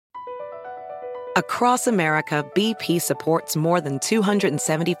Across America, BP supports more than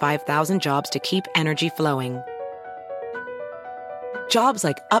 275,000 jobs to keep energy flowing. Jobs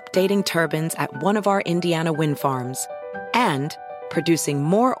like updating turbines at one of our Indiana wind farms and producing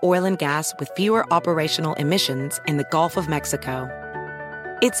more oil and gas with fewer operational emissions in the Gulf of Mexico.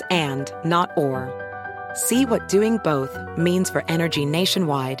 It's and, not or. See what doing both means for energy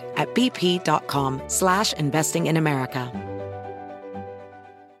nationwide at bp.com/investing in America.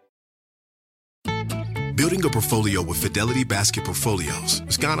 Building a portfolio with Fidelity Basket Portfolios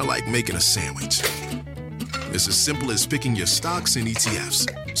is kind of like making a sandwich. It's as simple as picking your stocks and ETFs,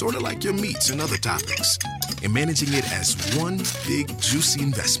 sort of like your meats and other toppings, and managing it as one big, juicy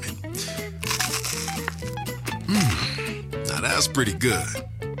investment. Now that's pretty good.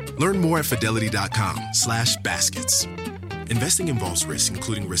 Learn more at fidelity.com/baskets. Investing involves risk,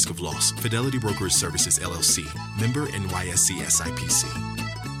 including risk of loss. Fidelity Brokerage Services, LLC. Member NYSE SIPC.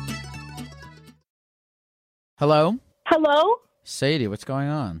 Hello? Hello? Sadie, what's going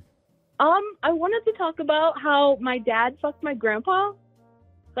on? I wanted to talk about how my dad fucked my grandpa.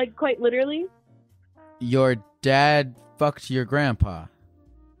 Like, quite literally. Your dad fucked your grandpa?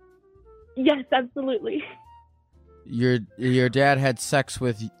 Yes, absolutely. Your dad had sex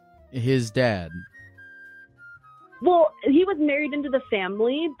with his dad? Well, he was married into the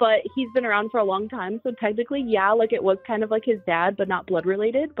family, but he's been around for a long time, so technically, yeah, like, it was kind of like his dad, but not blood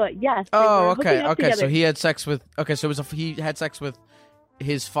related, but yes. Oh, okay, together. so he had sex with... Okay, so he had sex with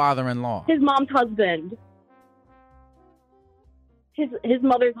his father-in-law. His mom's husband. His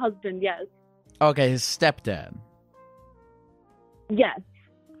mother's husband, yes. Okay, his stepdad. Yes.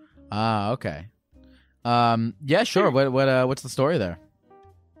 Ah, okay. Yeah, sure. What's the story there?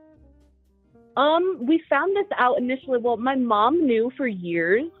 We found this out initially. Well, my mom knew for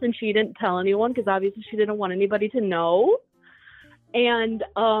years, and she didn't tell anyone because obviously she didn't want anybody to know. And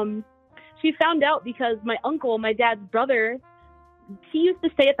she found out because my uncle, my dad's brother, he used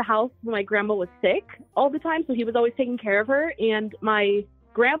to stay at the house when my grandma was sick all the time, so he was always taking care of her. And my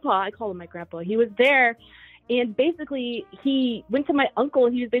grandpa, I call him my grandpa, he was there, and basically he went to my uncle,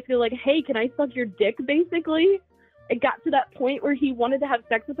 and he was basically like, hey, can I suck your dick, basically? It got to that point where he wanted to have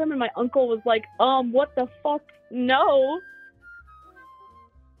sex with him, and my uncle was like, what the fuck? No.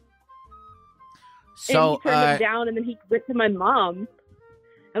 So, and he turned him down, and then he went to my mom.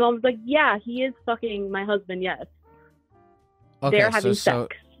 And mom was like, yeah, he is fucking my husband, yes. Okay, they're having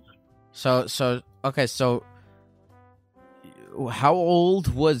sex. So, how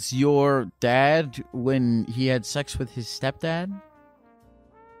old was your dad when he had sex with his stepdad?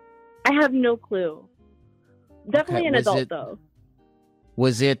 I have no clue. Definitely an adult, though.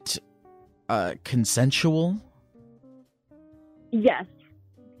 Was it consensual? Yes.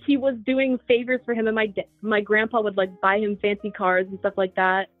 He was doing favors for him, and my grandpa would, like, buy him fancy cars and stuff like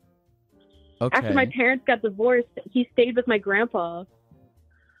that. Okay. After my parents got divorced, he stayed with my grandpa.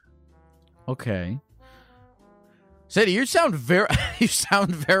 Okay. Sadie, you sound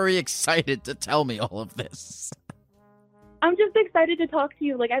very excited to tell me all of this. I'm just excited to talk to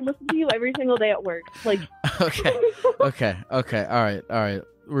you. Like, I listen to you every single day at work. Like, Okay. All right.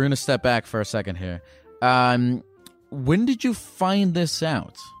 We're gonna step back for a second here. When did you find this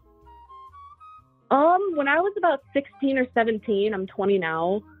out? When I was about 16 or 17. I'm 20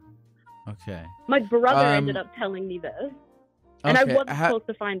 now. Okay. My brother ended up telling me this, and I wasn't supposed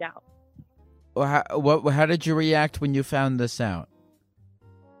to find out. How did you react when you found this out?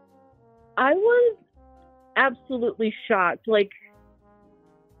 I was absolutely shocked. Like,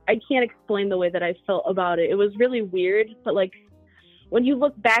 I can't explain the way that I felt about it. It was really weird, but like, when you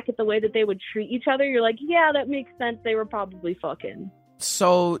look back at the way that they would treat each other, you're like, yeah, that makes sense. They were probably fucking.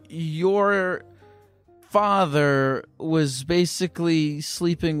 So your father was basically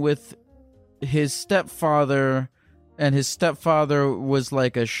sleeping with his stepfather, and his stepfather was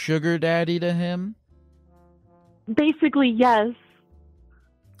like a sugar daddy to him? Basically, yes.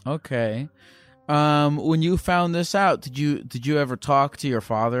 Okay. When you found this out, did you ever talk to your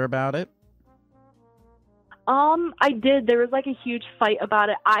father about it? I did. There was like a huge fight about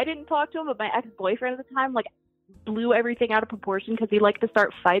it. I didn't talk to him, but my ex-boyfriend at the time like blew everything out of proportion because he liked to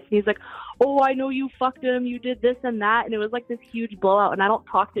start fights. And he's like, "Oh, I know you fucked him. You did this and that," and it was like this huge blowout. And I don't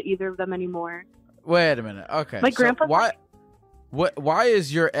talk to either of them anymore. Wait a minute. Okay. My grandpa. Why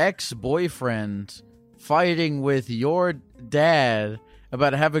is your ex-boyfriend fighting with your dad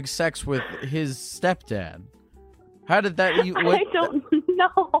about having sex with his stepdad? How did that? I don't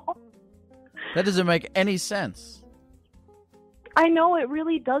know. That doesn't make any sense. I know it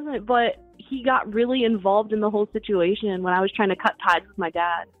really doesn't, but he got really involved in the whole situation when I was trying to cut ties with my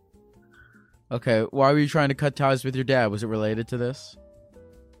dad. Okay, why were you trying to cut ties with your dad? Was it related to this?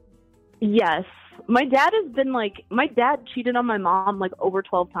 Yes. My dad has been like, my dad cheated on my mom like over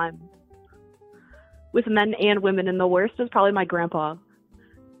 12 times with men and women, and the worst is probably my grandpa.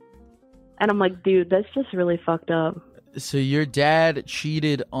 And I'm like, dude, that's just really fucked up. So your dad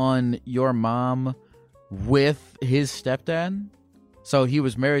cheated on your mom with his stepdad? So he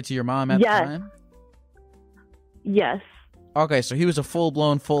was married to your mom at the time? Yes. Okay, so he was a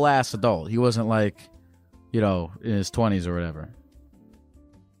full-blown, full-ass adult. He wasn't like, in his 20s or whatever.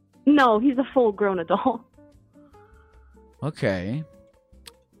 No, he's a full-grown adult. Okay.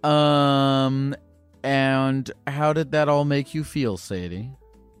 And how did that all make you feel, Sadie?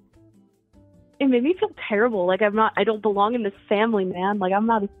 It made me feel terrible. Like I don't belong in this family, man. Like I'm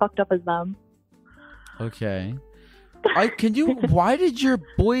not as fucked up as them. Okay. Why did your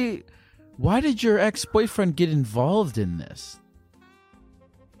ex-boyfriend get involved in this?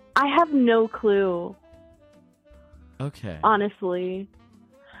 I have no clue. Okay. Honestly.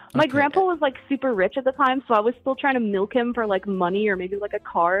 My grandpa was like super rich at the time, so I was still trying to milk him for like money or maybe like a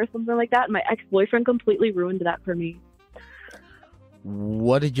car or something like that. And my ex-boyfriend completely ruined that for me.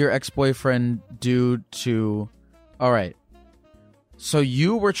 What did your ex-boyfriend do to... All right. So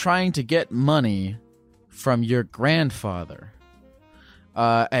you were trying to get money from your grandfather.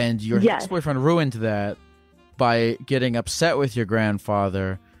 And your ex-boyfriend ruined that by getting upset with your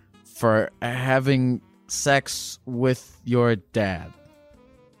grandfather for having sex with your dad.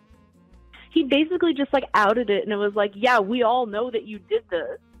 He basically just like outed it, and it was like, yeah, we all know that you did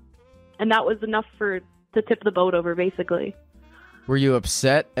this. And that was enough to tip the boat over, basically. Were you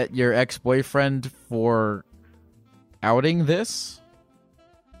upset at your ex-boyfriend for outing this?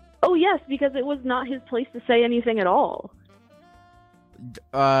 Oh, yes, because it was not his place to say anything at all.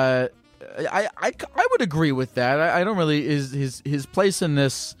 I would agree with that. I don't really... His place in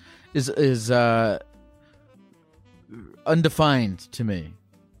this is undefined to me.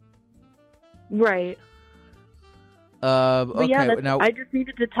 Right. Okay. But yeah, now, I just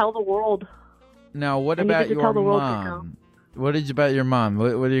needed to tell the world. Now, what about your mom? What about your mom?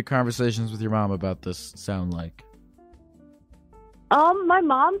 What are your conversations with your mom about this sound like? My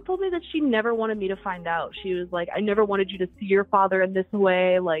mom told me that she never wanted me to find out. She was like, I never wanted you to see your father in this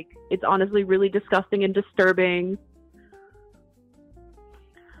way. Like, it's honestly really disgusting and disturbing.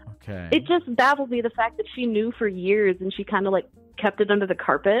 Okay. It just baffled me the fact that she knew for years and she kind of like kept it under the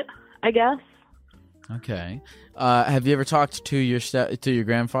carpet, I guess. Okay. Have you ever talked to your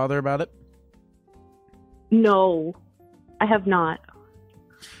grandfather about it? No, I have not.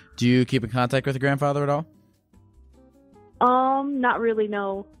 Do you keep in contact with your grandfather at all? Not really,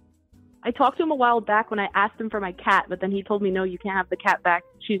 no. I talked to him a while back when I asked him for my cat, but then he told me, no, you can't have the cat back.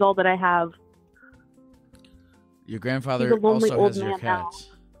 She's all that I have. Your grandfather also has your cat. Now.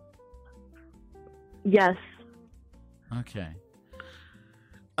 Yes. Okay.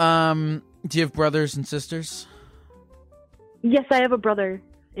 Do you have brothers and sisters? Yes, I have a brother,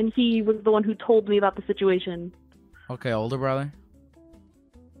 and he was the one who told me about the situation. Okay, older brother?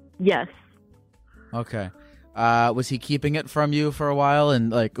 Yes. Okay. Was he keeping it from you for a while,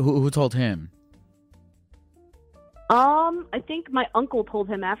 and like who told him? I think my uncle told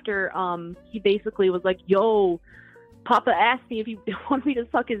him after he basically was like, yo, Papa asked me if he wanted me to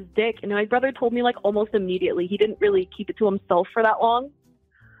suck his dick, and my brother told me like almost immediately. He didn't really keep it to himself for that long.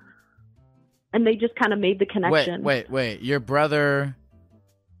 And they just kind of made the connection. Wait. Your brother...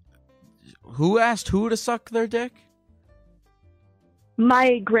 Who asked who to suck their dick?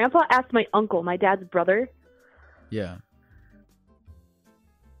 My grandpa asked my uncle, my dad's brother. Yeah.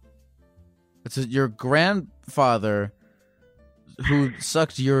 It's your grandfather who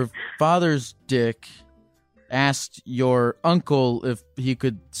sucked your father's dick asked your uncle if he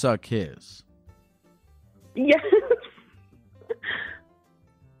could suck his. Yes.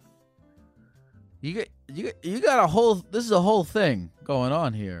 You got a whole... This is a whole thing going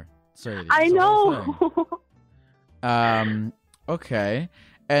on here, Sadie. I know. Okay.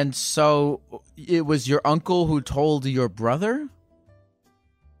 And so it was your uncle who told your brother?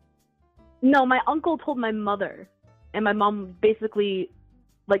 No, my uncle told my mother. And my mom basically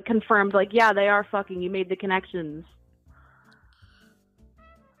like confirmed, like, yeah, they are fucking. You made the connections.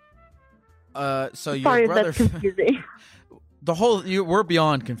 So your Sorry brother... if that's confusing. We're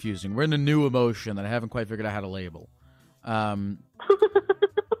beyond confusing. We're in a new emotion that I haven't quite figured out how to label.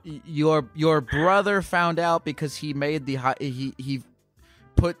 Your brother found out because he made he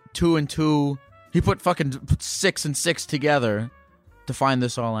put 2 and 2. He put fucking 6 and 6 together to find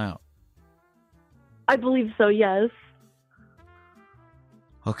this all out. I believe so. Yes.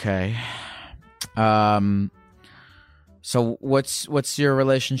 Okay. So what's your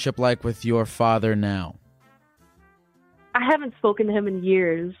relationship like with your father now? I haven't spoken to him in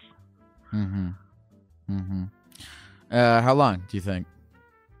years. Mm-hmm. Mm-hmm. How long do you think?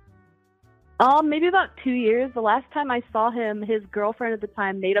 Maybe about 2 years. The last time I saw him, his girlfriend at the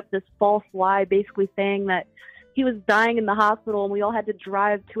time made up this false lie, basically saying that he was dying in the hospital, and we all had to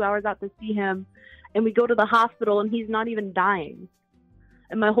drive 2 hours out to see him. And we go to the hospital, and he's not even dying.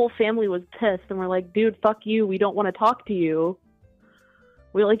 And my whole family was pissed, and we're like, dude, fuck you. We don't want to talk to you.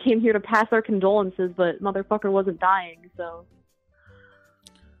 We only came here to pass our condolences, but motherfucker wasn't dying, so.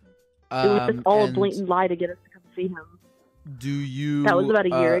 It was just all a blatant lie to get us to come see him. Do you... That was about a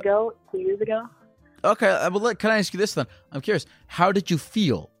year ago, 2 years ago. Okay, well, can I ask you this then? I'm curious. How did you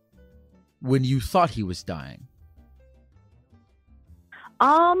feel when you thought he was dying?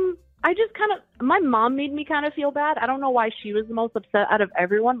 I just kind of... My mom made me kind of feel bad. I don't know why she was the most upset out of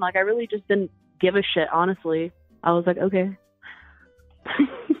everyone. Like, I really just didn't give a shit, honestly. I was like, okay.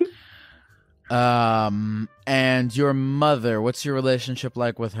 And your mother, what's your relationship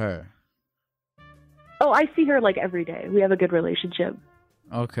like with her? Oh, I see her like every day. We have a good relationship.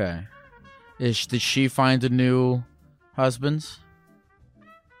 Okay. Did she find a new husband?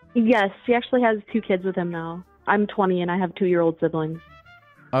 Yes, she actually has 2 kids with him now. I'm 20 and I have 2-year-old siblings.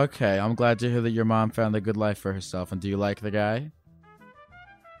 Okay, I'm glad to hear that your mom found a good life for herself. And do you like the guy?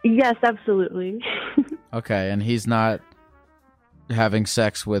 Yes, absolutely. Okay, and he's not having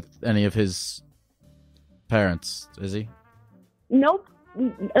sex with any of his parents, is he? Nope.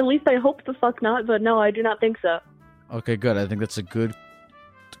 At least I hope the fuck not, but no, I do not think so. Okay, good. I think that's a good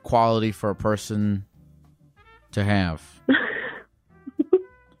quality for a person to have.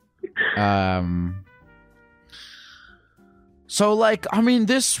 So, like, I mean,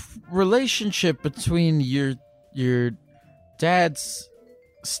 this relationship between your dad's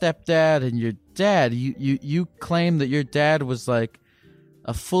stepdad and your dad, you claim that your dad was like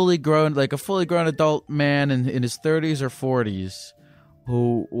a fully grown adult man in his 30s or 40s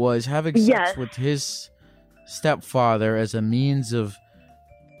who was having sex with his stepfather as a means of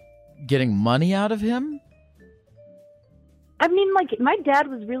getting money out of him? I mean, like, my dad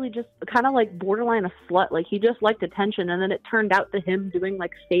was really just kind of like borderline a slut. Like, he just liked attention, and then it turned out to him doing,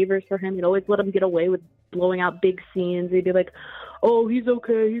 like, favors for him. He'd always let him get away with blowing out big scenes. He'd be like, oh, he's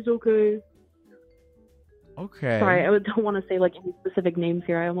okay, he's okay. Okay. Sorry, I don't want to say, like, any specific names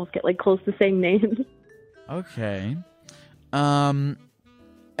here. I almost get, like, close to saying names. Okay. And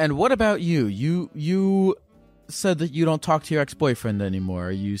what about you? You said that you don't talk to your ex-boyfriend anymore.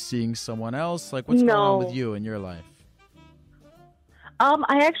 Are you seeing someone else? Like, what's going on with you in your life?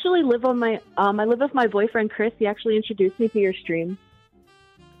 I actually live on my I live with my boyfriend Chris. He actually introduced me to your stream.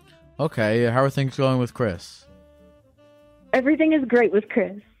 Okay, how are things going with Chris? Everything is great with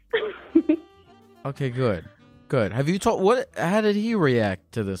Chris. Okay, good. Good. Have you told how did he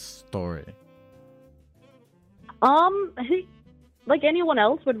react to this story? He, like anyone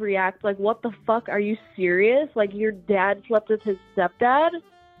else would react, like, what the fuck, are you serious? Like, your dad slept with his stepdad?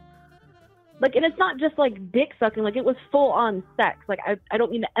 Like, and it's not just, like, dick sucking. Like, it was full-on sex. Like, I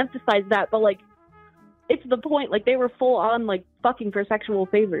don't mean to emphasize that, but, like, it's the point. Like, they were full-on, like, fucking for sexual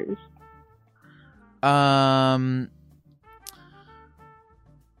favors.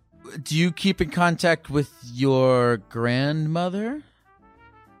 Do you keep in contact with your grandmother?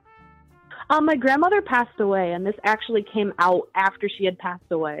 My grandmother passed away, and this actually came out after she had passed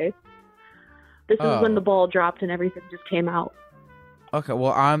away. This is when the ball dropped and everything just came out. Okay,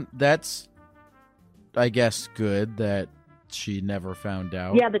 well, that's, I guess, good that she never found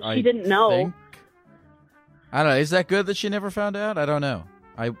out. Yeah, that she didn't know. I don't know. Is that good that she never found out? I don't know.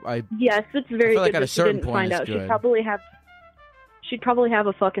 Yes, it's very good like at a that she certain didn't point find out. good. She'd probably have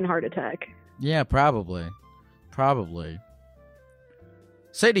a fucking heart attack. Yeah, probably.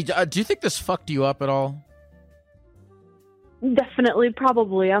 Sadie, do you think this fucked you up at all? Definitely,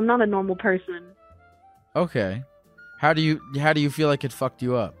 probably. I'm not a normal person. Okay. How do you feel like it fucked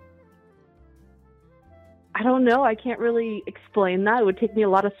you up? I don't know. I can't really explain that. It would take me a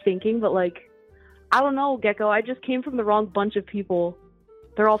lot of thinking, but, like, I don't know, Gecko. I just came from the wrong bunch of people.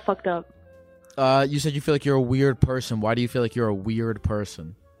 They're all fucked up. You said you feel like you're a weird person. Why do you feel like you're a weird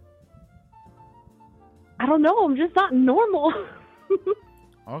person? I don't know. I'm just not normal.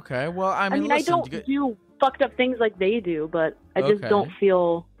 Okay. Well, I mean, I don't do fucked up things like they do, but I just don't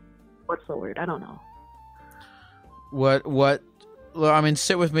feel... What's the word? I don't know. What? Well, I mean,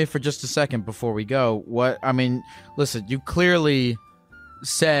 sit with me for just a second before we go. Listen, you clearly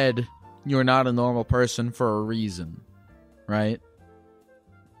said you're not a normal person for a reason, right?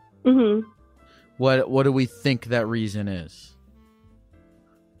 Mm-hmm. What do we think that reason is?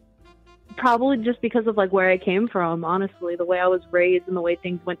 Probably just because of, like, where I came from, honestly. The way I was raised and the way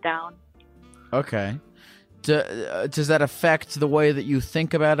things went down. Okay. does that affect the way that you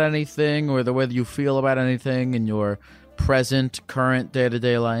think about anything or the way that you feel about anything in your current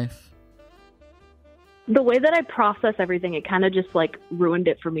day-to-day life? The way that I process everything, it kind of just like ruined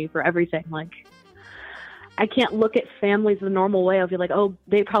it for me for everything. Like, I can't look at families the normal way. I'll be like, oh,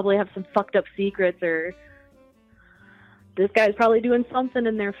 they probably have some fucked up secrets, or this guy's probably doing something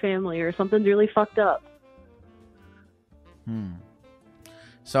in their family, or something's really fucked up.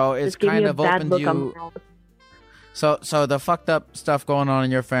 So it's kind of opened you. So the fucked up stuff going on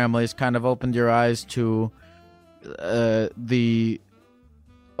in your family has kind of opened your eyes to the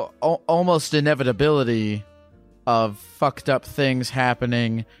almost inevitability of fucked up things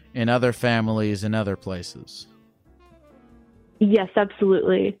happening in other families in other places. Yes,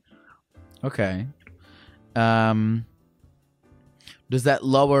 absolutely. Okay. Does that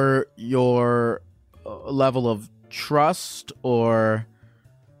lower your level of trust, or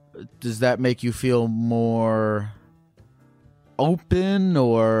does that make you feel more open,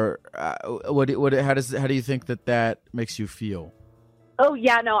 or how do you think that makes you feel? Oh,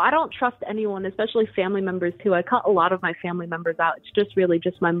 yeah, no, I don't trust anyone, especially family members, too. I cut a lot of my family members out. It's just really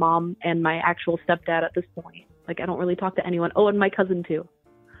just my mom and my actual stepdad at this point. Like, I don't really talk to anyone. Oh, and my cousin, too.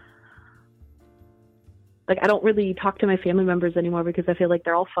 Like, I don't really talk to my family members anymore because I feel like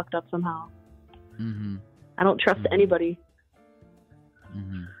they're all fucked up somehow. Mm-hmm. I don't trust anybody.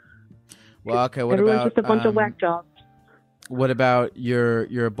 Mm-hmm. Well, okay, what everyone's about... just a bunch of whack jobs. What about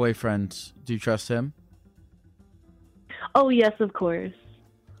your boyfriend? Do you trust him? Oh, yes, of course.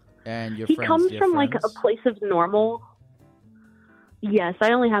 And your he friends? comes from, friends? like, a place of normal. Yes,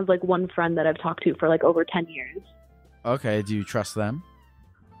 I only have, like, one friend that I've talked to for, like, over 10 years. Okay, do you trust them?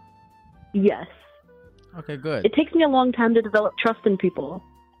 Yes. Okay, good. It takes me a long time to develop trust in people.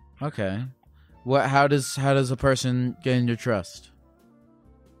 Okay. How does a person gain your trust?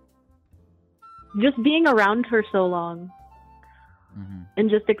 Just being around for so long. Mm-hmm. And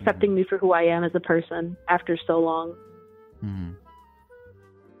just accepting me for who I am as a person after so long. Mm-hmm.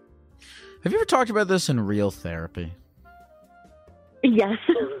 Have you ever talked about this in real therapy? Yes,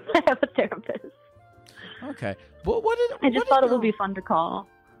 I have a therapist. Okay. I just thought it would be fun to call.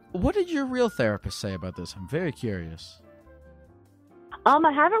 What did your real therapist say about this? I'm very curious. I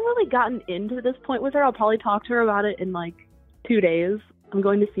haven't really gotten into this point with her. I'll probably talk to her about it in like 2 days. I'm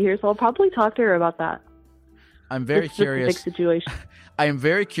going to see her, so I'll probably talk to her about that. I'm very curious. Situation. I am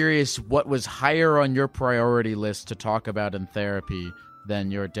very curious what was higher on your priority list to talk about in therapy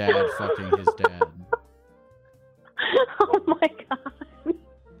than your dad fucking his dad. Oh my god.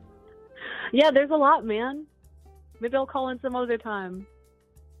 Yeah, there's a lot, man. Maybe I'll call in some other time.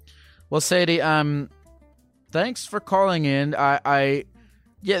 Well, Sadie, thanks for calling in. Yeah,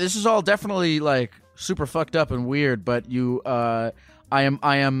 this is all definitely like super fucked up and weird, but I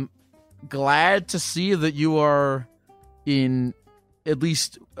am glad to see that you are in, at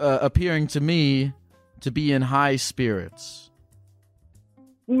least appearing to me, to be in high spirits.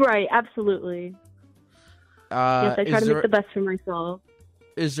 Right, absolutely. Yes, I try to make the best for myself.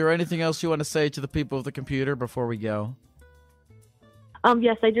 Is there anything else you want to say to the people of the computer before we go?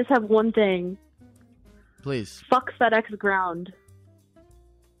 Yes, I just have one thing. Please. Fuck FedEx Ground.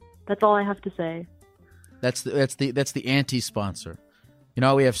 That's all I have to say. That's the anti-sponsor. You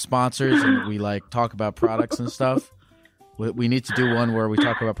know, we have sponsors and we like talk about products and stuff. We need to do one where we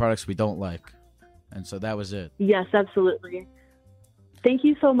talk about products we don't like. And so that was it. Yes, absolutely. Thank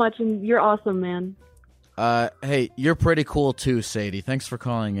you so much, and you're awesome, man. Hey, you're pretty cool too, Sadie. Thanks for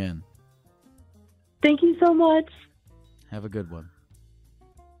calling in. Thank you so much. Have a good one.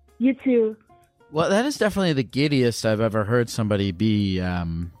 You too. Well, that is definitely the giddiest I've ever heard somebody be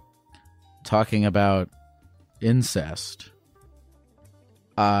talking about incest.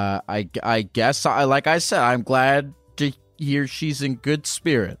 I guess, like I said, I'm glad to hear she's in good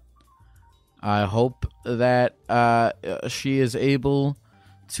spirit. I hope that she is able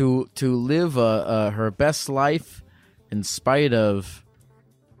to live her best life in spite of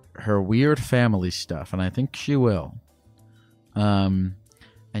her weird family stuff, and I think she will.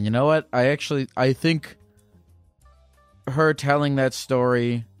 And you know what? I think her telling that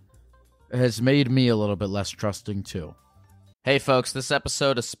story has made me a little bit less trusting too. Hey folks, this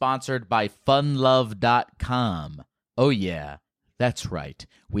episode is sponsored by funlove.com. Oh yeah, that's right.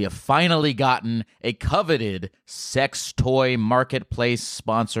 We have finally gotten a coveted sex toy marketplace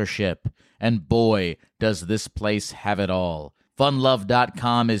sponsorship. And boy, does this place have it all.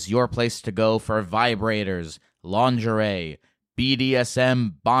 Funlove.com is your place to go for vibrators, lingerie,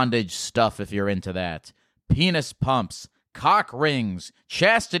 BDSM bondage stuff if you're into that, penis pumps, cock rings,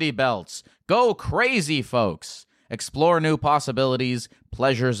 chastity belts. Go crazy, folks. Explore new possibilities,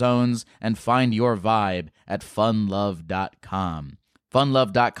 pleasure zones, and find your vibe at funlove.com.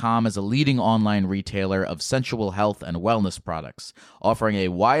 Funlove.com is a leading online retailer of sensual health and wellness products, offering a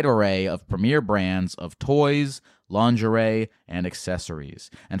wide array of premier brands of toys, lingerie, and accessories.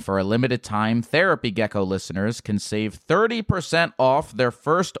 And for a limited time, Therapy Gecko listeners can save 30% off their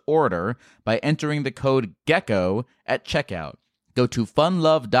first order by entering the code GECKO at checkout. Go to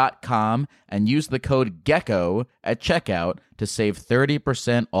funlove.com and use the code GECKO at checkout to save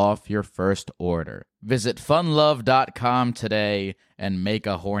 30% off your first order. Visit funlove.com today and make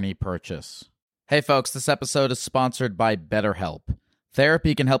a horny purchase. Hey folks, this episode is sponsored by BetterHelp.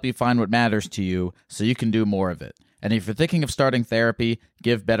 Therapy can help you find what matters to you so you can do more of it. And if you're thinking of starting therapy,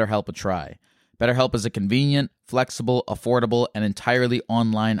 give BetterHelp a try. BetterHelp is a convenient, flexible, affordable, and entirely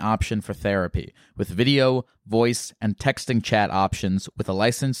online option for therapy, with video, voice, and texting chat options with a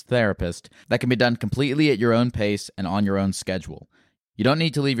licensed therapist that can be done completely at your own pace and on your own schedule. You don't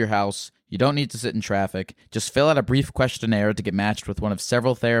need to leave your house. You don't need to sit in traffic. Just fill out a brief questionnaire to get matched with one of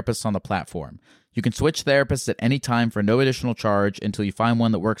several therapists on the platform. You can switch therapists at any time for no additional charge until you find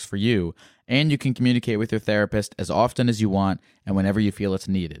one that works for you, and you can communicate with your therapist as often as you want and whenever you feel it's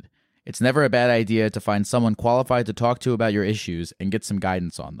needed. It's never a bad idea to find someone qualified to talk to about your issues and get some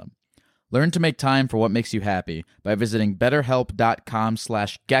guidance on them. Learn to make time for what makes you happy by visiting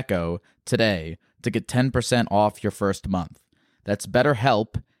betterhelp.com/gecko today to get 10% off your first month. That's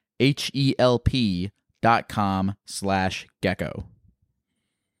BetterHelp, HELP.com/gecko.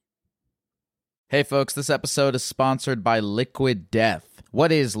 Hey folks, this episode is sponsored by Liquid Death.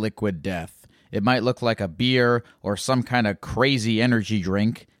 What is Liquid Death? It might look like a beer or some kind of crazy energy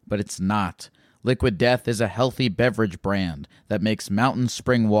drink, but it's not. Liquid Death is a healthy beverage brand that makes mountain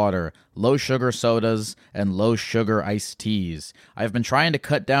spring water, low-sugar sodas, and low-sugar iced teas. I've been trying to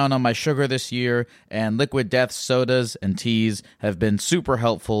cut down on my sugar this year, and Liquid Death sodas and teas have been super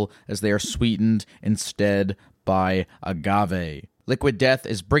helpful as they are sweetened instead by agave. Liquid Death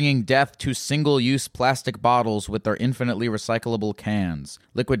is bringing death to single-use plastic bottles with their infinitely recyclable cans.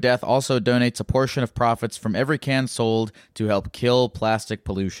 Liquid Death also donates a portion of profits from every can sold to help kill plastic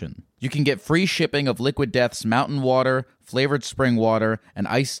pollution. You can get free shipping of Liquid Death's mountain water, flavored spring water, and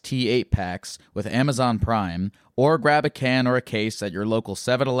iced tea 8-packs with Amazon Prime, or grab a can or a case at your local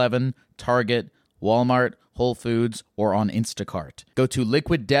 7-Eleven, Target, Walmart, Whole Foods, or on Instacart. Go to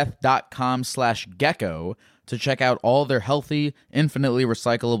liquiddeath.com/gecko to check out all their healthy, infinitely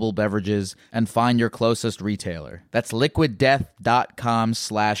recyclable beverages and find your closest retailer. That's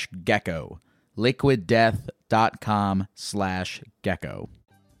liquiddeath.com/gecko. liquiddeath.com/gecko.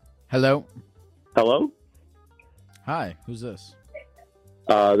 Hello. Hello? Hi, who's this?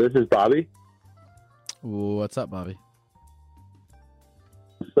 This is Bobby. What's up, Bobby?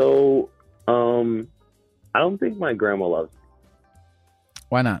 So, I don't think my grandma loves me.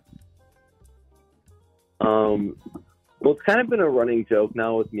 Why not? Well, it's kind of been a running joke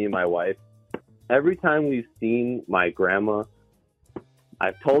now with me and my wife. Every time we've seen my grandma,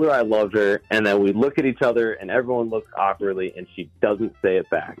 I've told her I loved her, and then we look at each other, and everyone looks awkwardly, and she doesn't say it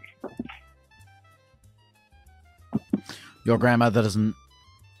back. Your grandma doesn't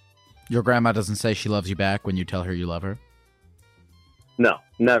say she loves you back when you tell her you love her? No,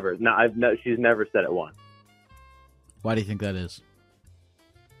 never. No, she's never said it once. Why do you think that is?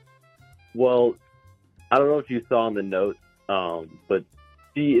 Well, I don't know if you saw in the note, but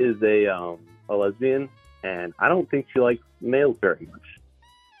she is a lesbian, and I don't think she likes males very much.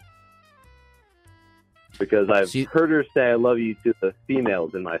 Because I've heard her say I love you to the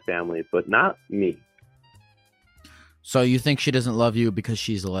females in my family, but not me. So you think she doesn't love you because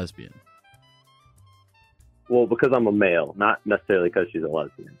she's a lesbian? Well, because I'm a male, not necessarily because she's a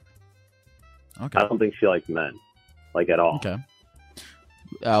lesbian. Okay. I don't think she likes men, like at all. Okay.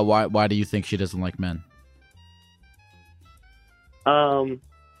 Why do you think she doesn't like men? I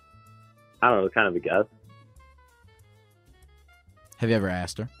don't know, kind of a guess. Have you ever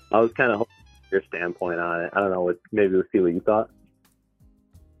asked her? I was kind of hoping your standpoint on it. I don't know, maybe we'll see what you thought.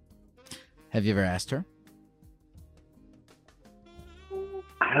 Have you ever asked her?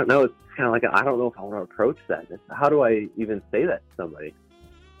 I don't know. It's kind of like, I don't know if I want to approach that. How do I even say that to somebody?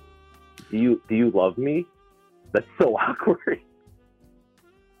 Do you love me? That's so awkward.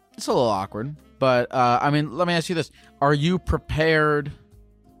 It's a little awkward, but I mean, let me ask you this: are you prepared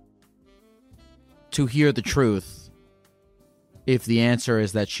to hear the truth if the answer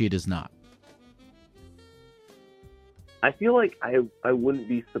is that she does not? I feel like I wouldn't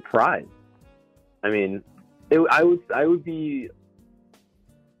be surprised. I mean, I would be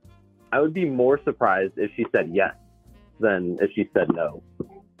more surprised if she said yes than if she said no.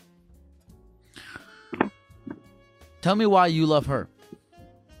 Tell me why you love her.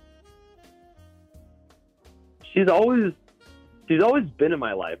 She's always been in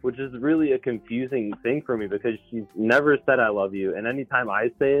my life, which is really a confusing thing for me because she's never said I love you, and anytime I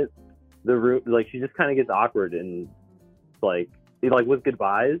say it, the room she just kind of gets awkward and like with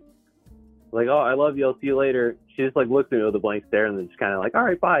goodbyes, like, oh, I love you, I'll see you later. She just looks at me with a blank stare and then just kind of all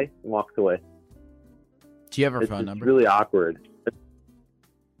right, bye, and walks away. Do you have her phone number? It's really awkward.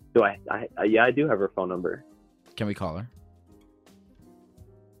 Do I? Yeah, I do have her phone number. Can we call her?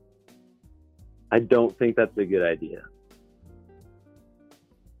 I don't think that's a good idea.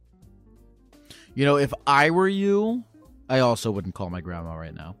 If I were you, I also wouldn't call my grandma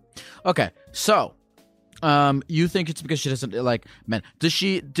right now. Okay, so, you think it's because she doesn't like men? Is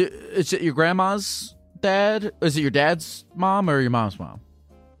it your grandma's dad? Is it your dad's mom or your mom's mom?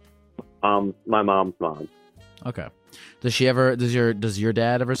 My mom's mom. Okay. Does your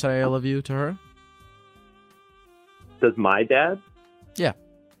dad ever say I love you to her? Does my dad? Yeah.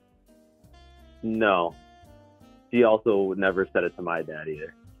 No. She also never said it to my dad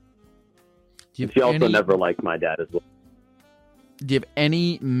either. She also never liked my dad as well. Do you have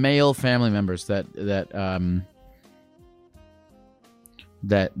any male family members that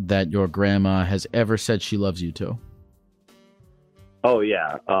your grandma has ever said she loves you to? Oh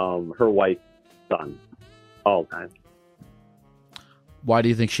yeah, her wife's son, all the time. Why do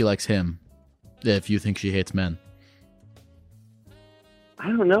you think she likes him? If you think she hates men, I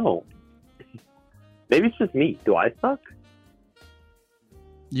don't know. Maybe it's just me. Do I suck?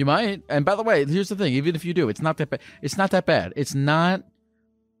 You might. And by the way, here's the thing. Even if you do, it's not that bad. It's not that bad. It's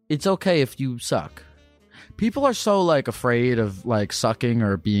okay if you suck. People are so afraid of sucking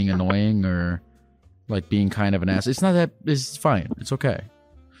or being annoying or being kind of an ass. It's not that. It's fine. It's okay.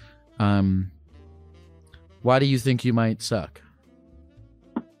 Why do you think you might suck?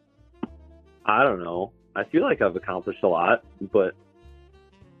 I don't know. I feel like I've accomplished a lot, but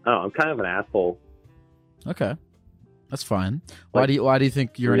I don't know, I'm kind of an asshole. Okay. That's fine. Why do you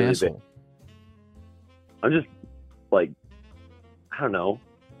think you're really an asshole? Big. I'm just I don't know.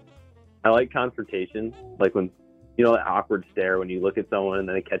 I like confrontation. Like when that awkward stare when you look at someone and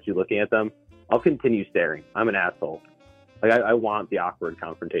then they catch you looking at them. I'll continue staring. I'm an asshole. I want the awkward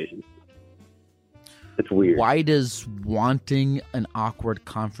confrontation. It's weird. Why does wanting an awkward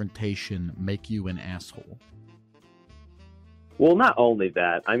confrontation make you an asshole? Well, not only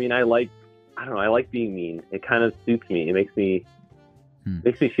that. I mean, I like being mean. It kind of suits me. It makes me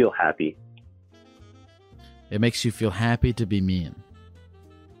feel happy. It makes you feel happy to be mean.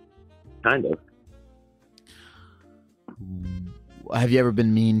 Kind of. Have you ever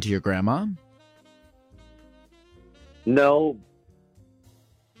been mean to your grandma? No.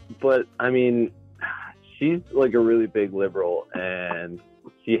 But, I mean, she's a really big liberal, and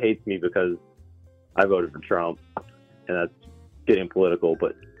she hates me because I voted for Trump. And that's getting political,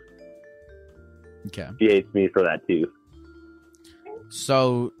 but okay. She hates me for that too.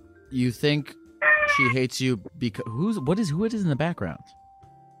 So you think she hates you because who it is in the background?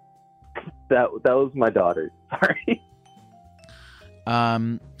 That was my daughter. Sorry.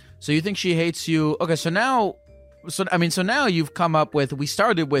 So you think she hates you? Okay, so now you've come up with. We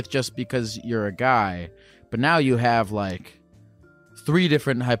started with just because you're a guy, but now you have 3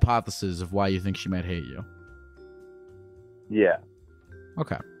 different hypotheses of why you think she might hate you. Yeah.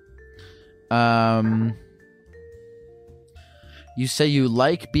 Okay. You say you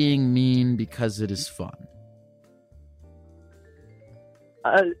like being mean because it is fun.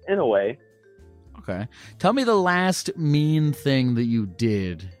 In a way. Okay. Tell me the last mean thing that you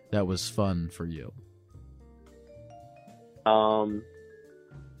did that was fun for you. I don't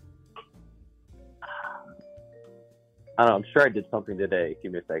know. I'm sure I did something today.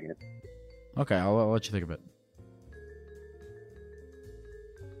 Give me a second. Okay, I'll let you think of it.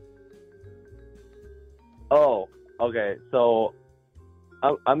 Oh, okay. So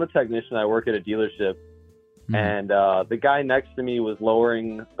I'm a technician. I work at a dealership. Mm-hmm. And the guy next to me was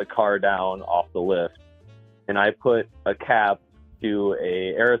lowering the car down off the lift. And I put a cap to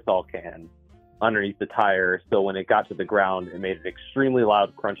a aerosol can underneath the tire. So when it got to the ground, it made an extremely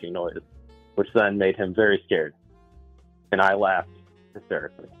loud crunching noise, which then made him very scared. And I laughed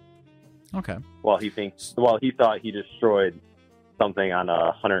hysterically. Okay. While he thought he destroyed something on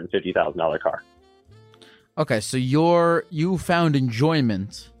a $150,000 car. Okay, so you found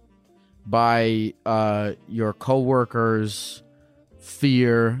enjoyment by your coworker's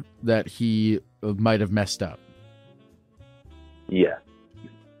fear that he might have messed up. Yeah.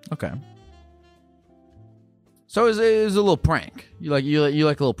 Okay. So it was a little prank. You like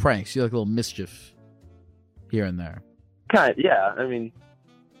little pranks. You like a little mischief here and there. Yeah. I mean,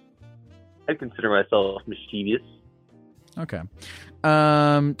 I consider myself mischievous. Okay.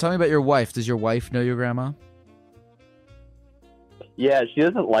 Tell me about your wife. Does your wife know your grandma? Yeah, she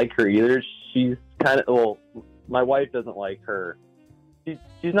doesn't like her either. She's kind of, well, my wife doesn't like her.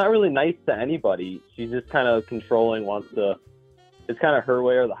 She's not really nice to anybody. She's just kind of controlling, it's kind of her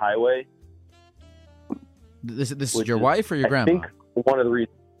way or the highway. This is your wife or your grandma? I think one of the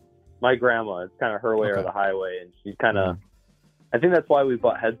reasons, my grandma, it's kind of her way or Okay. the highway, and she's kind of, I think that's why we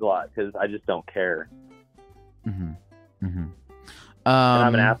butt heads a lot, because I just don't care. Mm-hmm. Mm-hmm. And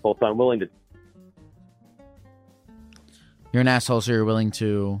I'm an asshole, so I'm willing to. You're an asshole, so you're willing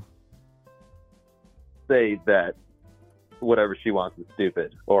to say that whatever she wants is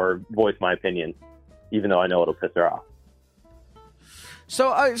stupid, or voice my opinion, even though I know it'll piss her off.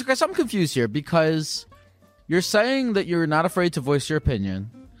 So, guys, I'm confused here because you're saying that you're not afraid to voice your opinion.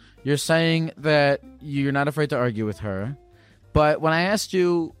 You're saying that you're not afraid to argue with her. But when I asked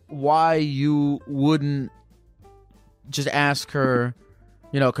you why you wouldn't just ask her,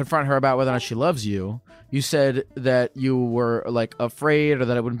 confront her about whether or not she loves you, you said that you were like afraid or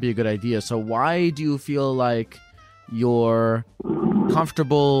that it wouldn't be a good idea. So why do you feel like you're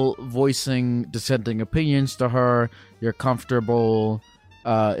comfortable voicing dissenting opinions to her? You're comfortable,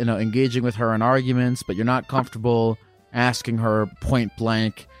 engaging with her in arguments, but you're not comfortable asking her point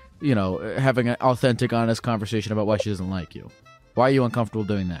blank, having an authentic, honest conversation about why she doesn't like you. Why are you uncomfortable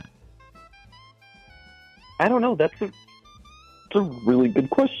doing that? I don't know. That's a really good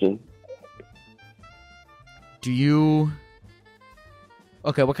question. Okay,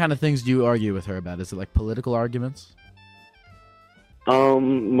 what kind of things do you argue with her about? Is it like political arguments?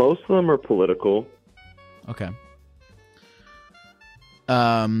 Most of them are political. Okay.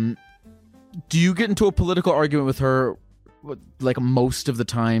 Do you get into a political argument with her, like most of the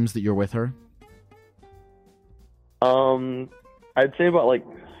times that you're with her? I'd say about like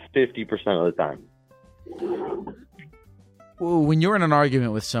 50% of the time. When you're in an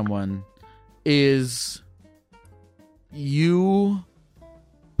argument with someone, is you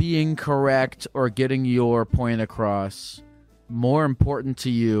being correct or getting your point across more important to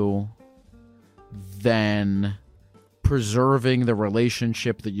you than preserving the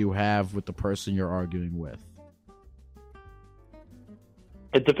relationship that you have with the person you're arguing with?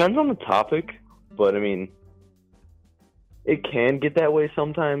 It depends on the topic, but I mean, it can get that way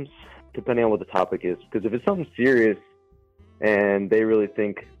sometimes, depending on what the topic is. Because if it's something serious and they really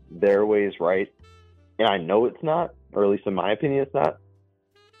think their way is right, and I know it's not, or at least in my opinion it's not,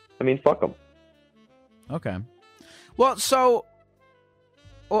 I mean, fuck them. Okay. Well, so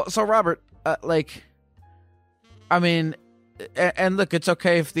Robert, and look, it's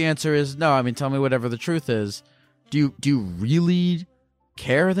okay if the answer is no. I mean, tell me whatever the truth is. Do you really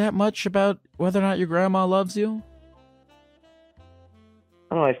care that much about whether or not your grandma loves you?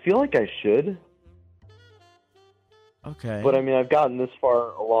 I don't know, I feel like I should. Okay. But I mean, I've gotten this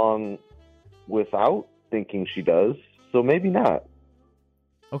far along without thinking she does, so maybe not.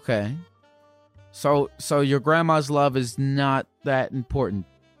 Okay. So your grandma's love is not that important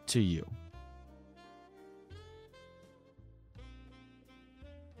to you.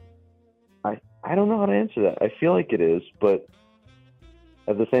 I don't know how to answer that. I feel like it is, but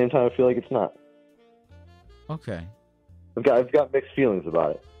at the same time, I feel like it's not. Okay. I've got mixed feelings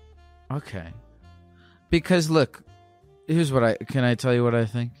about it. Okay. Because look, here's what can I tell you what I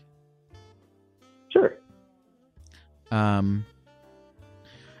think? Sure.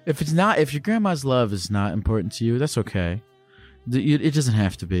 If your grandma's love is not important to you, that's okay. It doesn't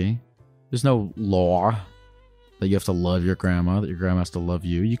have to be. There's no law that you have to love your grandma, that your grandma has to love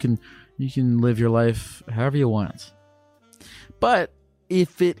you. You can live your life however you want. But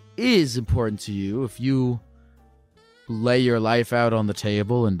if it is important to you, if you lay your life out on the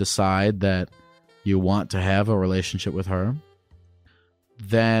table and decide that you want to have a relationship with her,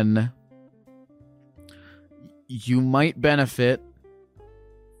 then you might benefit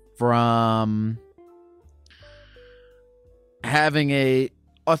from having a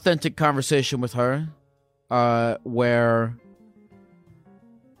authentic conversation with her, where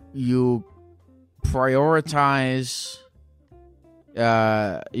you prioritize,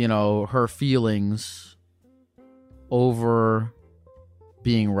 her feelings over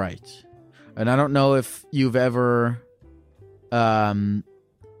being right. And I don't know if you've ever gone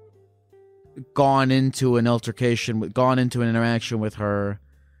into an interaction with her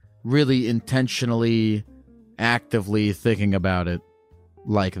really intentionally, actively thinking about it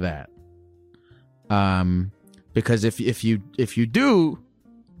like that. Because if you do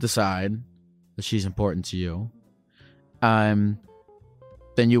decide that she's important to you, then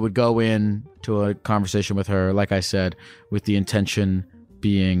you would go in to a conversation with her, like I said, with the intention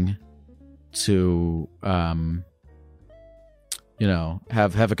being to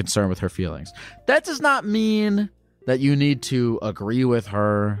have a concern with her feelings. That does not mean that you need to agree with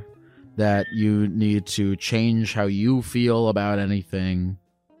her, that you need to change how you feel about anything.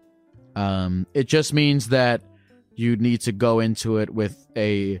 It just means that you need to go into it with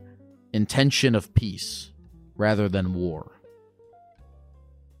a intention of peace rather than war.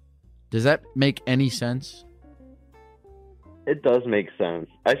 Does that make any sense? It does make sense.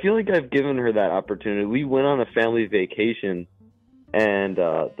 I feel like I've given her that opportunity. We went on a family vacation, and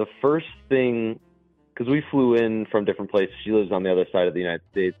the first thing, because we flew in from different places. She lives on the other side of the United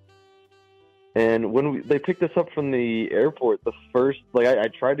States. And when they picked us up from the airport, the first, I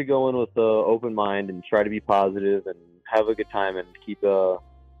tried to go in with an open mind and try to be positive and have a good time and keep a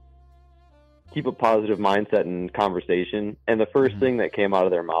positive mindset and conversation. And the first thing that came out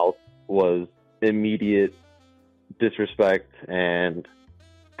of their mouth was immediate disrespect and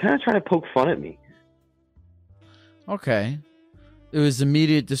kind of trying to poke fun at me. Okay. It was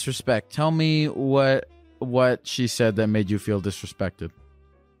immediate disrespect. Tell me what she said that made you feel disrespected.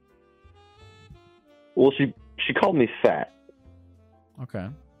 Well, she called me fat. Okay.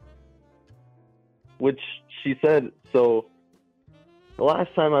 Which she said, so the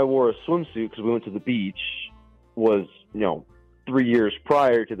last time I wore a swimsuit, because we went to the beach, was, 3 years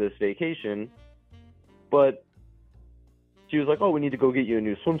prior to this vacation. But she was like, oh, we need to go get you a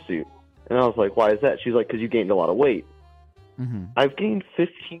new swimsuit. And I was like, why is that? She's like, because you gained a lot of weight. Mm-hmm. I've gained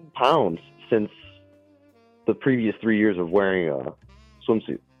 15 pounds since the previous 3 years of wearing a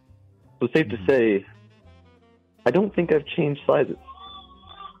swimsuit. So safe to say, I don't think I've changed sizes.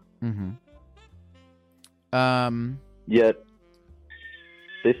 Mm-hmm. Yet,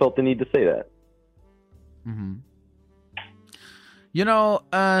 they felt the need to say that. Mm-hmm.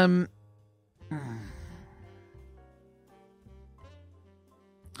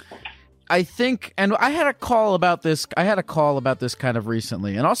 I think, and I had a call about this kind of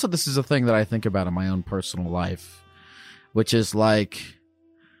recently, and also this is a thing that I think about in my own personal life, which is like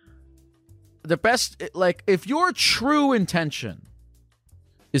the best, like if your true intention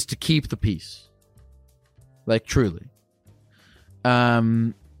is to keep the peace, like truly,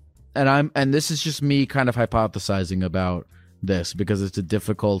 and this is just me kind of hypothesizing about this because it's a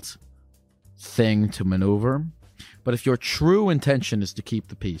difficult thing to maneuver, but if your true intention is to keep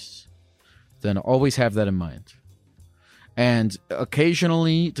the peace, then always have that in mind. And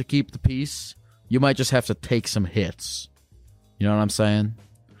occasionally, to keep the peace, you might just have to take some hits. You know what I'm saying?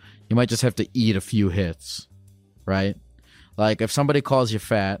 You might just have to eat a few hits, right? Like if somebody calls you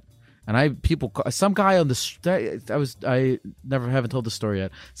fat, and some guy on the haven't told the story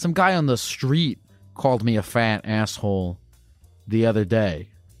yet. Some guy on the street called me a fat asshole the other day,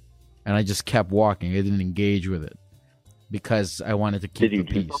 and I just kept walking. I didn't engage with it because I wanted to keep the peace.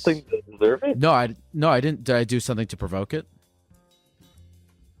 Did you do something to deserve it? No, I didn't. Did I do something to provoke it?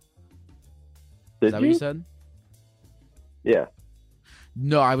 Is that what you said? Yeah.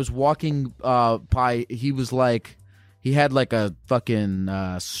 No, I was walking by. He had like a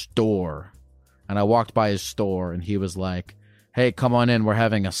fucking store, and I walked by his store, and he was like, "Hey, come on in. We're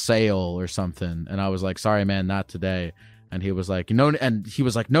having a sale or something." And I was like, "Sorry, man, not today." And he was like, "No," and he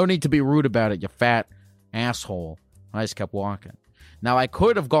was like, "No need to be rude about it, you fat asshole." I just kept walking. Now I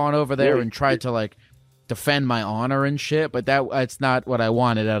could have gone over there and tried to like defend my honor and shit, but that's not what I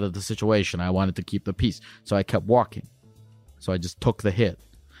wanted out of the situation. I wanted to keep the peace, so I kept walking. So I just took the hit,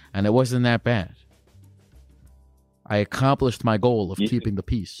 and it wasn't that bad. I accomplished my goal of keeping the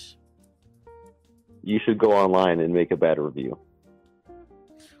peace. You should go online and make a bad review.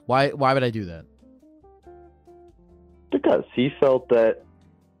 Why would I do that? Because he felt that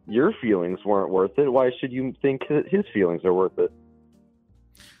your feelings weren't worth it. Why should you think that his feelings are worth it?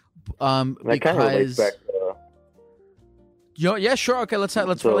 Because kind of relates back to, yeah, sure. Okay, let's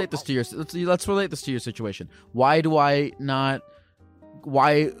relate this to your situation. Why don't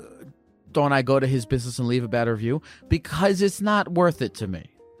I go to his business and leave a bad review? Because it's not worth it to me.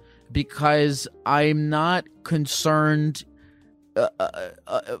 Because I'm not concerned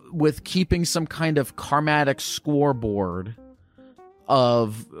with keeping some kind of karmatic scoreboard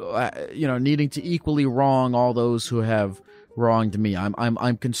of needing to equally wrong all those who have wronged me.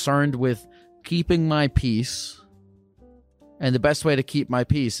 I'm concerned with keeping my peace. And the best way to keep my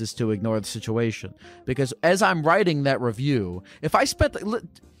peace is to ignore the situation. Because as I'm writing that review, if I spent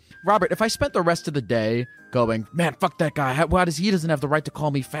the rest of the day going, man, fuck that guy. He doesn't have the right to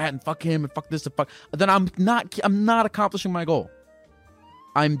call me fat and fuck him and fuck this and fuck, then I'm not accomplishing my goal.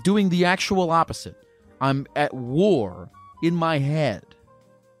 I'm doing the actual opposite. I'm at war in my head.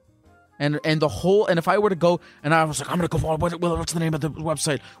 And if I were to go and I was like, I'm gonna go, what's the name of the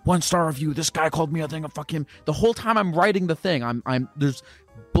website? 1-star review. This guy called me a thing. Fuck him. The whole time I'm writing the thing,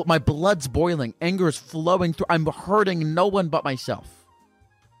 my blood's boiling, anger is flowing through. I'm hurting no one but myself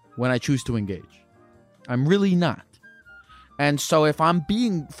when I choose to engage. I'm really not. And so if I'm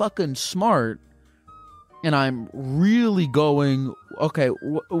being fucking smart and I'm really going, okay,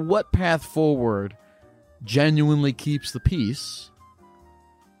 what path forward genuinely keeps the peace?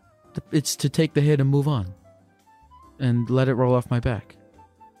 It's to take the hit and move on and let it roll off my back,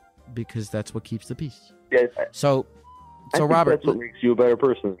 because that's what keeps the peace. Yeah, So I think Robert, that's what makes you a better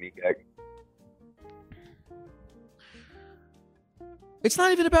person, Meekak. it's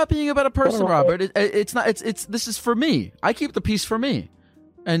not even about being a better person, Robert. It's not. It's this is for me. I keep the peace for me,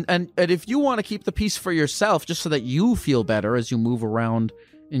 and if you want to keep the peace for yourself, just so that you feel better as you move around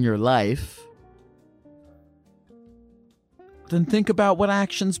in your life, then think about what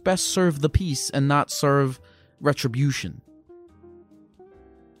actions best serve the peace and not serve retribution.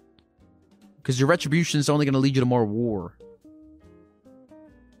 Because your retribution is only going to lead you to more war.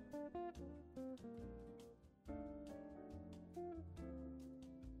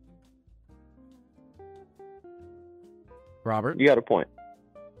 Robert? You got a point.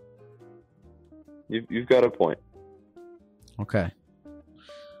 You've got a point. Okay.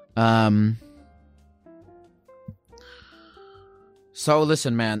 So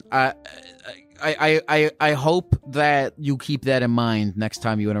listen, man. I hope that you keep that in mind next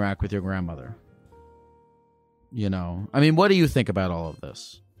time you interact with your grandmother. You know, I mean, what do you think about all of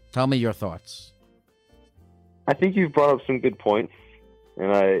this? Tell me your thoughts. I think you've brought up some good points,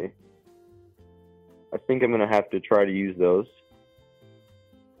 and I think I'm gonna have to try to use those.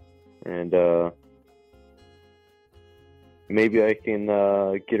 And maybe I can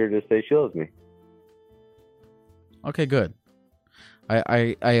get her to say she loves me. Okay, good.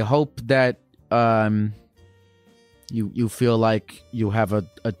 I hope that you feel like you have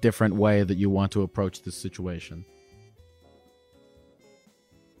a different way that you want to approach this situation.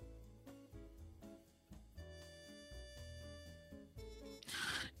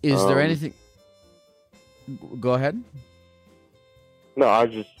 Is there anything? Go ahead. No, I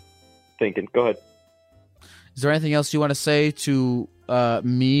was just thinking. Go ahead. Is there anything else you want to say to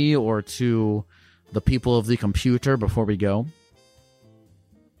me or to the people of the computer before we go?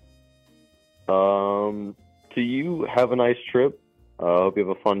 To you, have a nice trip. Hope you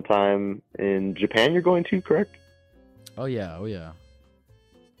have a fun time in Japan. You're going to, correct? Oh yeah.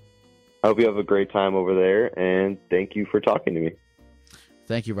 I hope you have a great time over there, and thank you for talking to me.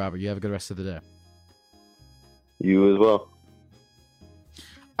 Thank you, Robert. You have a good rest of the day. You as well.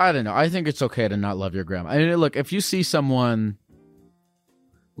 I don't know. I think it's okay to not love your grandma. I mean, look, if you see someone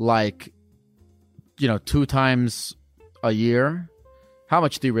like, 2 times a year, how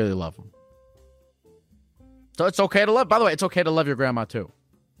much do you really love them? So it's okay to love. By the way, it's okay to love your grandma too.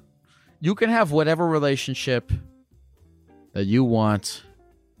 You can have whatever relationship that you want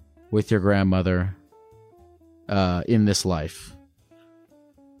with your grandmother in this life.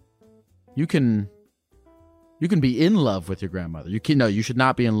 You can be in love with your grandmother. You should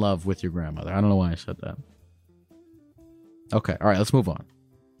not be in love with your grandmother. I don't know why I said that. Okay, all right, let's move on.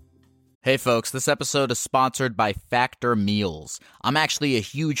 Hey folks, this episode is sponsored by Factor Meals. I'm actually a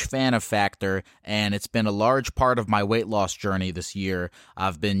huge fan of Factor, and it's been a large part of my weight loss journey this year.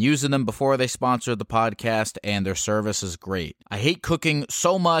 I've been using them before they sponsored the podcast, and their service is great. I hate cooking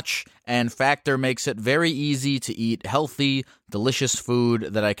so much, and Factor makes it very easy to eat healthy, delicious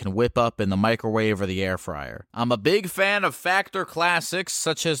food that I can whip up in the microwave or the air fryer. I'm a big fan of Factor classics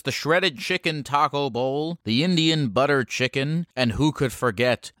such as the shredded chicken taco bowl, the Indian butter chicken, and who could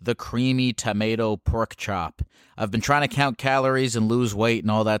forget the creamy tomato pork chop. I've been trying to count calories and lose weight and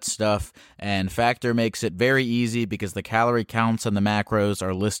all that stuff, and Factor makes it very easy because the calorie counts and the macros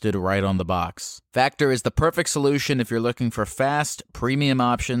are listed right on the box. Factor is the perfect solution if you're looking for fast, premium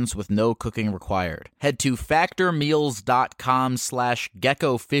options with no cooking required. Head to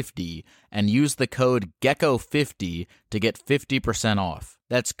factormeals.com/gecko50 and use the code GECKO50 to get 50% off.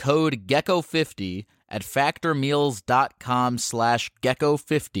 That's code GECKO50 at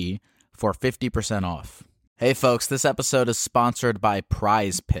factormeals.com/gecko50 for 50% off. Hey folks, this episode is sponsored by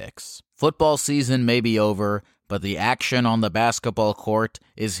Prize Picks. Football season may be over, but the action on the basketball court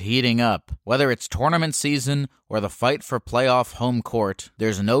is heating up. Whether it's tournament season or the fight for playoff home court,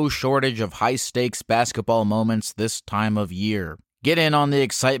 there's no shortage of high-stakes basketball moments this time of year. Get in on the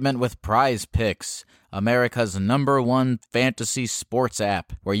excitement with Prize Picks, America's #1 fantasy sports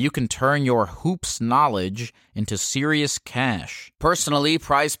app, where you can turn your hoops knowledge into serious cash. Personally,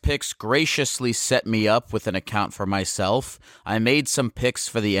 Prize Picks graciously set me up with an account for myself. I made some picks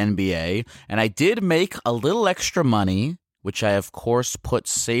for the NBA, and I did make a little extra money, which I of course put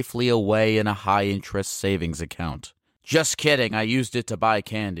safely away in a high-interest savings account. Just kidding, I used it to buy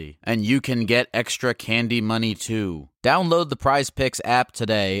candy. And you can get extra candy money too. Download the Prize Picks app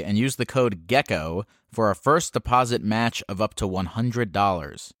today and use the code GECKO for a first deposit match of up to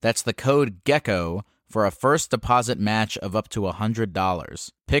 $100. That's the code GECKO for a first deposit match of up to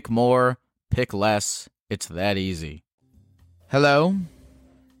 $100. Pick more, pick less. It's that easy. Hello?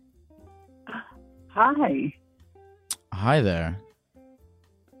 Hi. Hi there.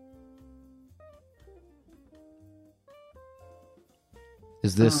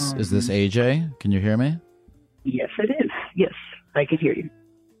 Is this AJ? Can you hear me? Yes, it is. Yes, I can hear you.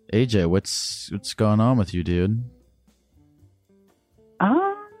 AJ, what's going on with you, dude?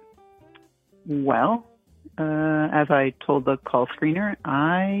 Well, as I told the call screener,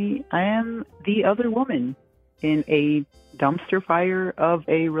 I am the other woman in a dumpster fire of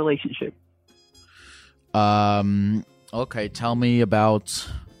a relationship. Okay, tell me about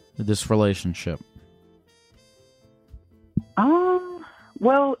this relationship.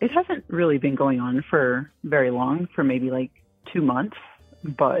 Well, it hasn't really been going on for very long, for maybe like 2 months,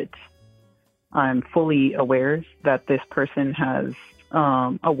 but I'm fully aware that this person has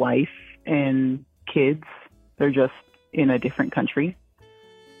a wife and kids. They're just in a different country.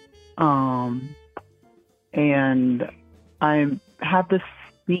 And I have this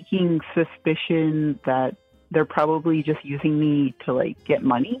sneaking suspicion that they're probably just using me to like get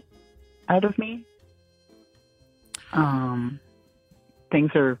money out of me.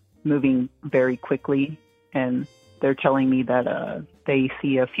 Things are moving very quickly, and they're telling me that they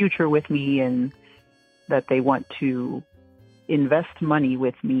see a future with me and that they want to invest money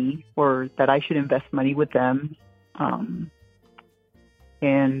with me, or that I should invest money with them. And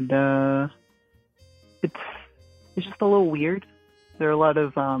it's just a little weird. There are a lot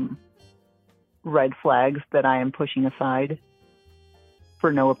of red flags that I am pushing aside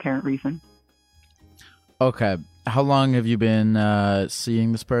for no apparent reason. Okay. How long have you been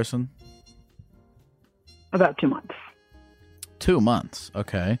seeing this person? About 2 months. 2 months.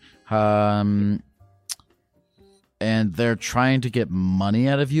 Okay. And they're trying to get money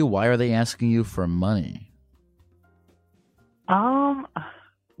out of you? Why are they asking you for money?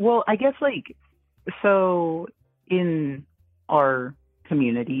 Well, I guess so in our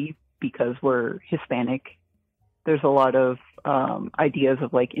community, because we're Hispanic, there's a lot of ideas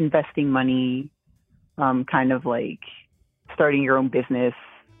of like investing money, kind of like starting your own business,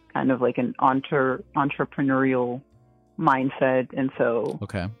 kind of like an entrepreneurial mindset. And so,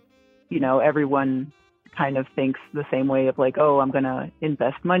 okay, everyone kind of thinks the same way of like, oh, I'm going to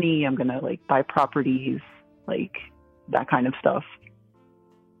invest money. I'm going to like buy properties, like that kind of stuff.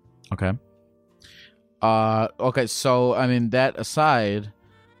 Okay. Okay. So, I mean, that aside,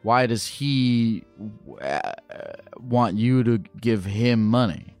 why does he want you to give him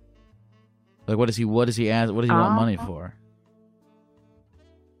money? Like, what does he ask? What does he want money for?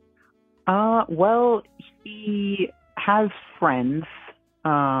 Well, he has friends,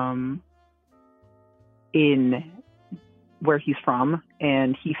 in where he's from,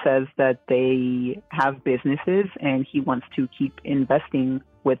 and he says that they have businesses and he wants to keep investing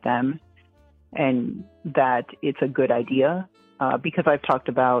with them, and that it's a good idea, because I've talked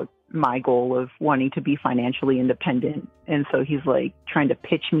about my goal of wanting to be financially independent. And so he's like trying to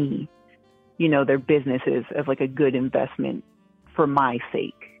pitch me, their businesses as like a good investment for my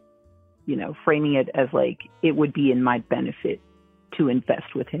sake, framing it as like it would be in my benefit to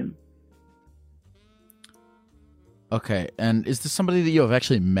invest with him. Okay. And is this somebody that you have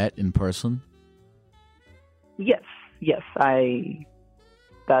actually met in person? Yes. I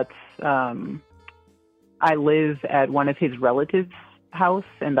live at one of his relatives' house,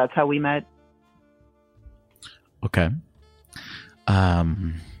 and that's how we met. Okay.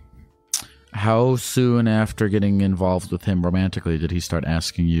 How soon after getting involved with him romantically did he start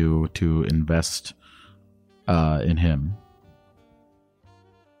asking you to invest in him?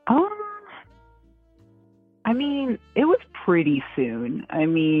 I mean, it was pretty soon. I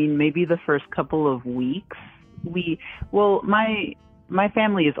mean, maybe the first couple of weeks. My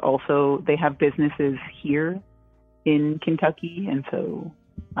family is also, they have businesses here in Kentucky, and so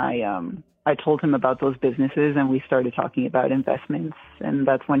I told him about those businesses, and we started talking about investments, and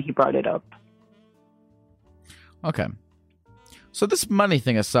that's when he brought it up. Okay. So this money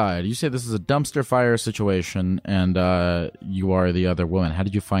thing aside, you say this is a dumpster fire situation, and you are the other woman. How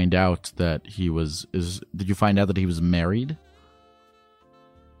did you find out that he was? Did you find out that he was married?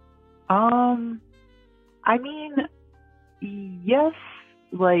 I mean, yes.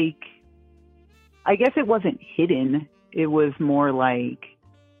 Like, I guess it wasn't hidden. It was more like,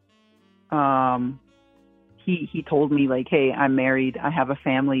 he told me like, hey, I'm married, I have a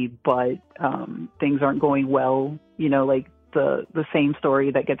family, but things aren't going well. You know, like the same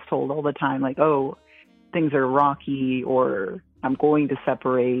story that gets told all the time, like, oh, things are rocky, or I'm going to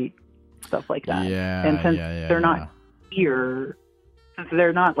separate, stuff like that. Yeah. And since they're not here, since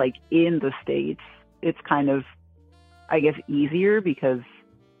they're not like in the States, it's kind of, I guess, easier because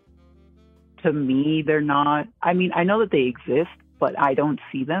to me, they're not. I mean, I know that they exist, but I don't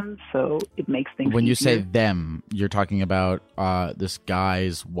see them, so it makes things When you easier. say them, you're talking about this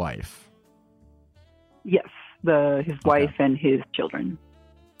guy's wife. Yes, his wife and his children.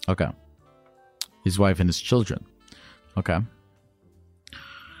 Okay. His wife and his children. Okay.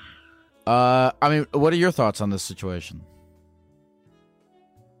 I mean, what are your thoughts on this situation?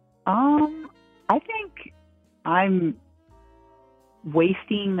 I think I'm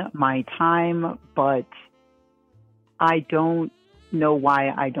wasting my time, but I don't know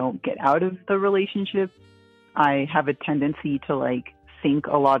why I don't get out of the relationship. I have a tendency to like sink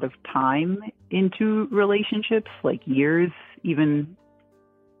a lot of time into relationships, like years, even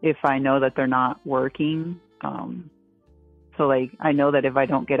if I know that they're not working. So like, I know that if I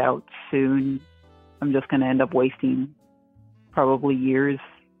don't get out soon, I'm just going to end up wasting probably years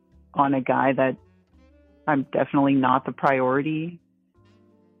on a guy that I'm definitely not the priority.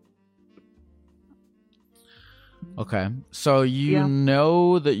 Okay. So you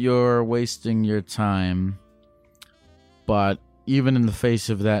know that you're wasting your time, but even in the face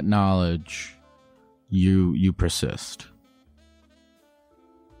of that knowledge, you persist.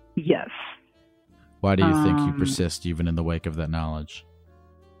 Yes. Why do you think you persist even in the wake of that knowledge?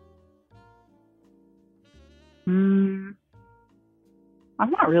 I'm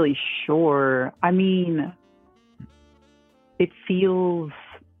not really sure. I mean, it feels,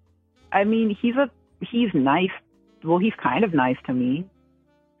 I mean, he's nice. Well, he's kind of nice to me.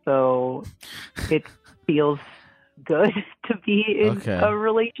 So it feels good to be in a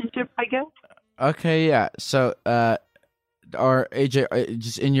relationship, I guess. Okay, yeah. So, are AJ,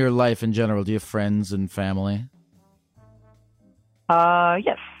 just in your life in general, do you have friends and family?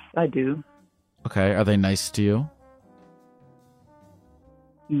 Yes, I do. Okay, are they nice to you?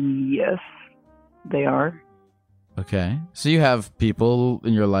 Yes, they are. Okay, so you have people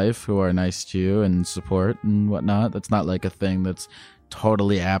in your life who are nice to you and support and whatnot. That's not like a thing that's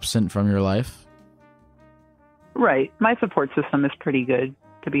totally absent from your life. Right. My support system is pretty good,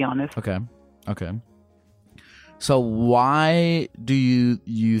 to be honest. Okay. So why do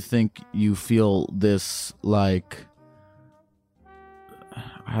you think you feel this, like,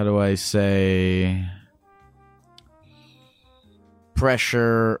 how do I say,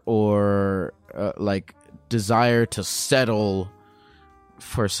 pressure or like desire to settle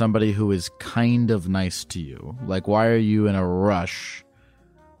for somebody who is kind of nice to you? Like, why are you in a rush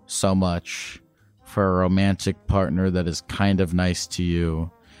so much for a romantic partner that is kind of nice to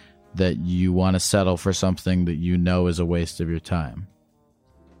you, that you want to settle for something that you know is a waste of your time?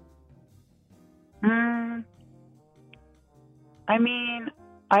 I mean,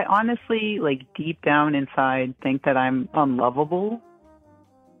 I honestly, like, deep down inside think that I'm unlovable.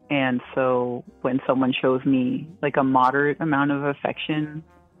 And so when someone shows me like a moderate amount of affection,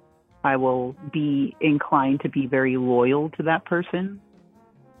 I will be inclined to be very loyal to that person.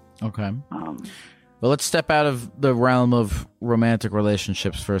 Okay. Well, let's step out of the realm of romantic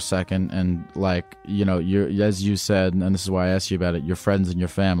relationships for a second. And, like, you know, you're, as you said, and this is why I asked you about it, your friends and your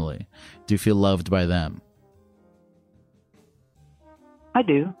family. Do you feel loved by them? I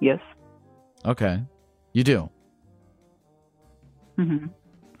do, yes. Okay. You do? Mm-hmm.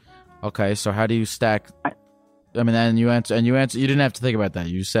 Okay, so how do you stack? I mean, and you answer. You didn't have to think about that.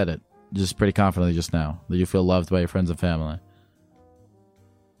 You said it just pretty confidently just now, that you feel loved by your friends and family.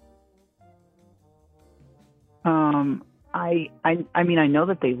 I mean, I know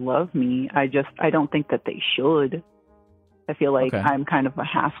that they love me. I don't think that they should. I feel like I'm kind of a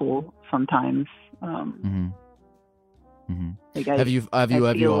hassle sometimes. Like have you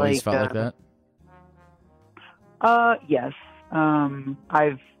always felt like that? Yes.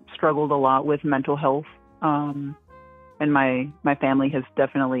 I've struggled a lot with mental health. And my family has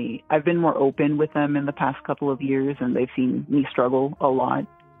definitely, I've been more open with them in the past couple of years, and they've seen me struggle a lot.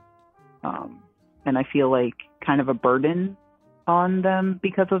 And I feel like kind of a burden on them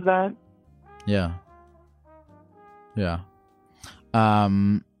because of that. Yeah.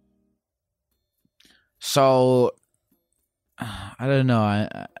 So I don't know.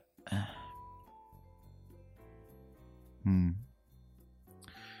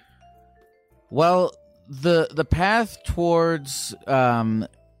 Well, the path towards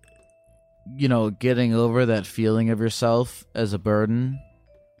getting over that feeling of yourself as a burden,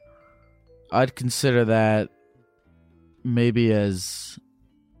 I'd consider that maybe as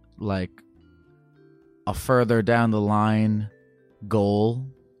like a further down the line goal.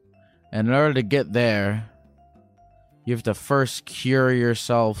 And in order to get there, you have to first cure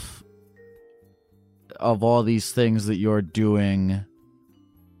yourself of all these things that you're doing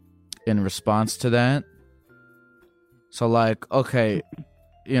in response to that. So like, okay,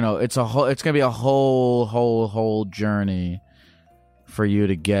 it's gonna be a whole journey for you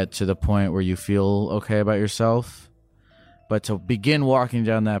to get to the point where you feel okay about yourself. But to begin walking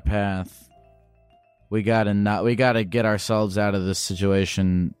down that path, we gotta get ourselves out of this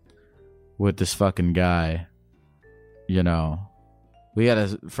situation with this fucking guy. We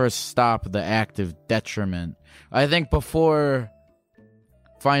gotta first stop the active detriment. I think before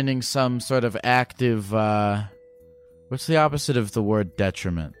finding some sort of active, what's the opposite of the word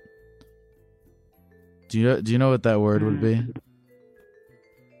detriment? Do you know what that word would be?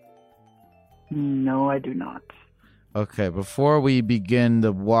 No, I do not. Okay, before we begin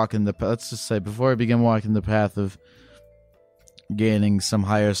to walk in the, let's just say, before we begin walking the path of gaining some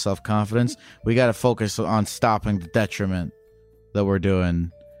higher self-confidence, we got to focus on stopping the detriment that we're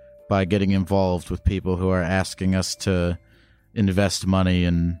doing by getting involved with people who are asking us to invest money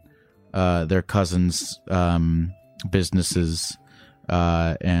in their cousins' businesses,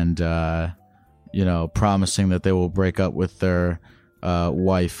 and promising that they will break up with their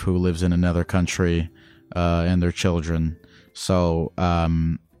wife who lives in another country and their children. So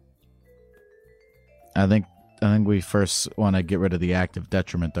I think we first want to get rid of the active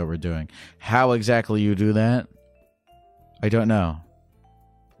detriment that we're doing. How exactly you do that, I don't know.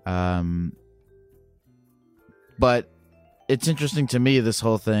 But it's interesting to me, this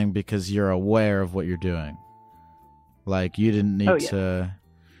whole thing, because you're aware of what you're doing. Like, you didn't need to,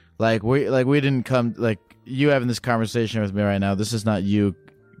 we didn't come, like, you having this conversation with me right now, this is not you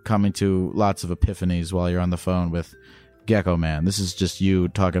coming to lots of epiphanies while you're on the phone with Gecko Man. This is just you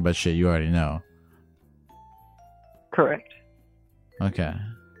talking about shit you already know. Correct. Okay.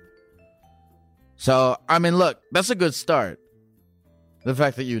 So, I mean, look, that's a good start. The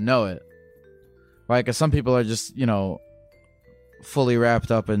fact that you know it. Right? Because some people are just, fully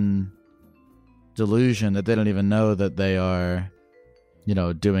wrapped up in delusion that they don't even know that they are,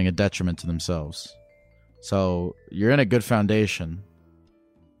 doing a detriment to themselves. So, you're in a good foundation.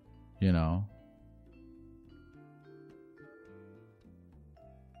 I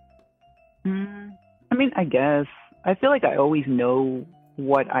mean, I guess. I feel like I always know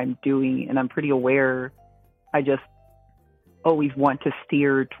what I'm doing, and I'm pretty aware. I just always want to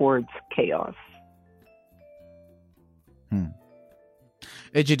steer towards chaos.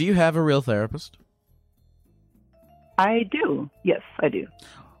 AJ, do you have a real therapist? I do. Yes, I do.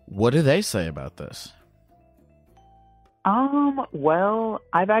 What do they say about this? Well,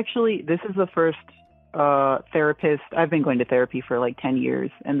 this is the first therapist. I've been going to therapy for like 10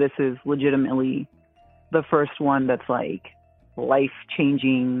 years, and this is legitimately the first one that's like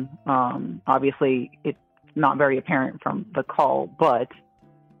life-changing. Obviously, it's not very apparent from the call, but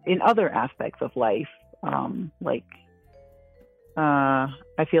in other aspects of life, I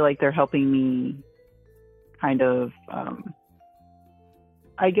feel like they're helping me kind of,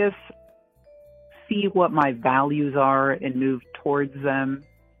 I guess, see what my values are and move towards them.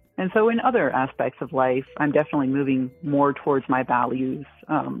 And so in other aspects of life, I'm definitely moving more towards my values.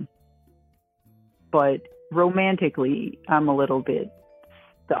 But romantically, I'm a little bit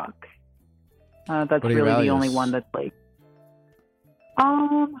stuck. That's really the only one that's like,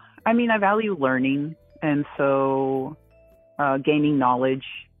 I mean, I value learning, and so gaining knowledge.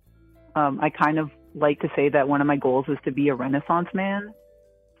 I kind of like to say that one of my goals is to be a Renaissance man.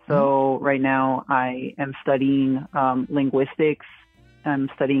 So right now I am studying linguistics.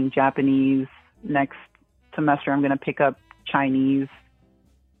 I'm studying Japanese. Next semester I'm going to pick up Chinese,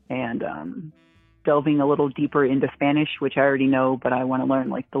 and delving a little deeper into Spanish, which I already know, but I want to learn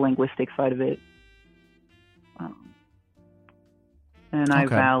like the linguistic side of it. And I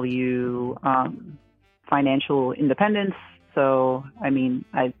value financial independence. So, I mean,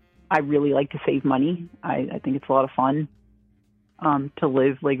 I really like to save money. I think it's a lot of fun to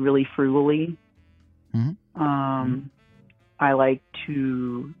live like really frugally. I like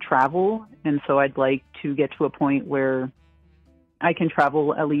to travel, and so I'd like to get to a point where I can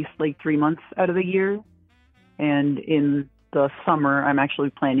travel at least like 3 months out of the year. And in the summer, I'm actually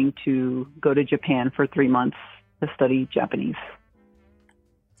planning to go to Japan for 3 months to study Japanese.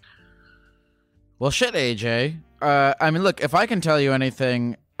 Well, shit, AJ. I mean, look, if I can tell you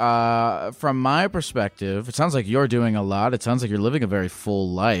anything, from my perspective, it sounds like you're doing a lot. It sounds like you're living a very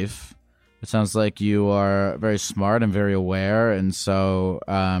full life. It sounds like you are very smart and very aware. And so,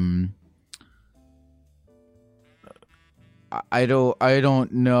 I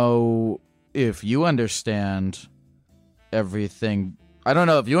don't know if you understand everything. I don't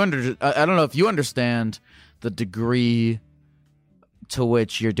know if you understand the degree to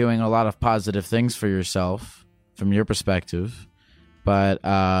which you're doing a lot of positive things for yourself from your perspective, but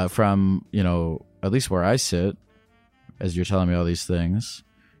from, you know, at least where I sit, as you're telling me all these things,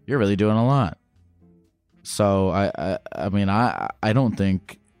 you're really doing a lot. So I mean, I don't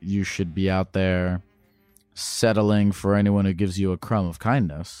think you should be out there settling for anyone who gives you a crumb of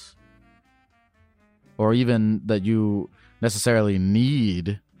kindness, or even that you necessarily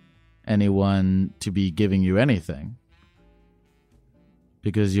need anyone to be giving you anything,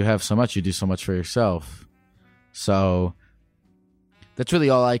 because you have so much, you do so much for yourself. So that's really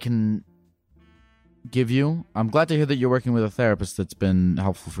all I can give you. I'm glad to hear that you're working with a therapist that's been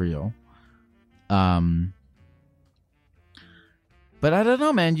helpful for you. But I don't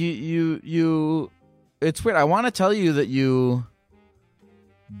know, man. You it's weird. I want to tell you that you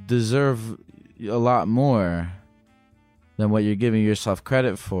deserve a lot more than what you're giving yourself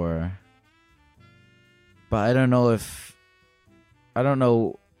credit for. But I don't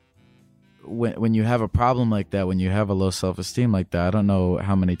know when you have a problem like that, when you have a low self-esteem like that, I don't know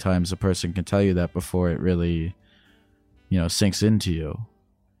how many times a person can tell you that before it really, you know, sinks into you.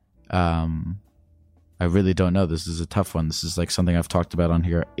 I really don't know. This is a tough one. This is like something I've talked about on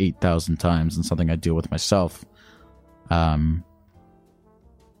here 8,000 times and something I deal with myself. Hang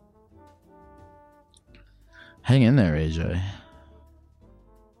in there, AJ.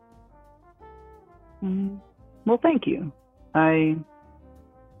 Well, thank you. I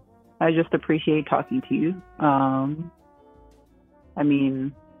just appreciate talking to you. I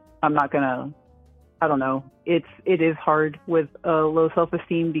mean, I'm not gonna, I don't know. It is hard with low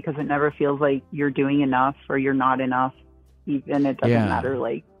self-esteem because it never feels like you're doing enough or you're not enough. Even it doesn't matter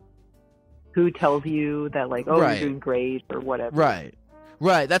like who tells you that like, oh, right, you're doing great or whatever.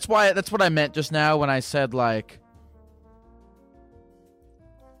 Right. That's what I meant just now when I said like,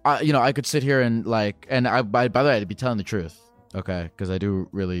 I could sit here and like, and by the way, I'd be telling the truth. Okay, because I do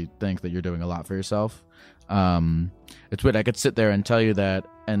really think that you're doing a lot for yourself. It's weird. I could sit there and tell you that,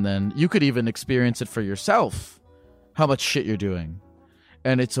 and then you could even experience it for yourself, how much shit you're doing.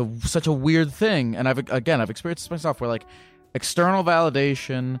 And it's such a weird thing. And I've experienced this myself, where like external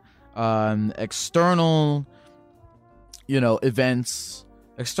validation, external, events,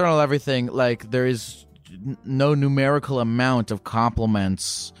 external everything, like there is no numerical amount of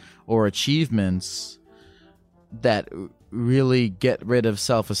compliments or achievements that really get rid of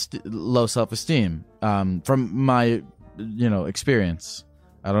low self-esteem. From my, experience.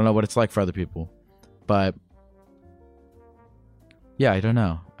 I don't know what it's like for other people, but yeah, I don't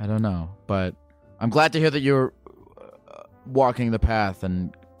know. But I'm glad to hear that you're walking the path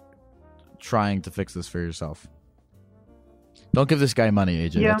and trying to fix this for yourself. Don't give this guy money,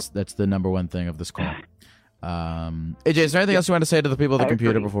 AJ. Yeah. That's the number one thing of this call. AJ, is there anything else you want to say to the people at the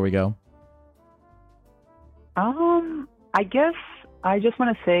computer before we go? I guess I just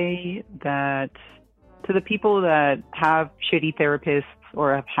want to say that to the people that have shitty therapists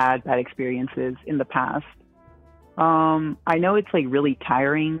or have had bad experiences in the past, I know it's like really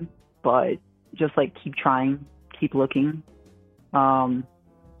tiring, but just like keep trying, keep looking.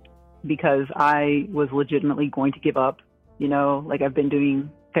 Because I was legitimately going to give up, like I've been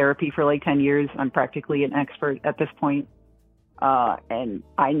doing therapy for like 10 years. I'm practically an expert at this point. And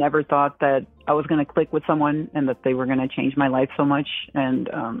I never thought that I was going to click with someone and that they were going to change my life so much. And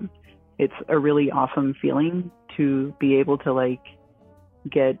it's a really awesome feeling to be able to like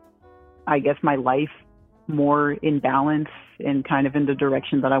get, I guess, my life more in balance and kind of in the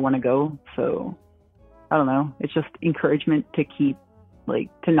direction that I want to go. So I don't know. It's just encouragement to keep, like,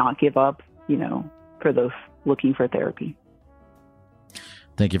 to not give up, for those looking for therapy.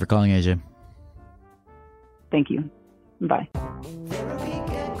 Thank you for calling, AJ. Thank you. Bye.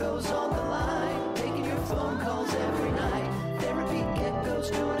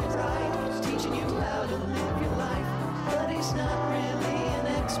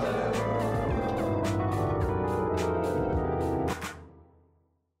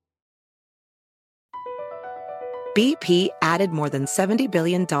 BP added more than $70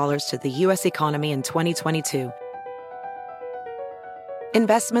 billion to the U.S. economy in 2022.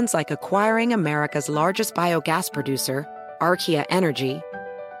 Investments like acquiring America's largest biogas producer, Archaea Energy,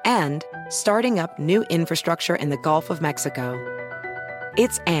 and starting up new infrastructure in the Gulf of Mexico.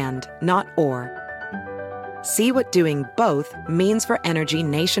 It's and, not or. See what doing both means for energy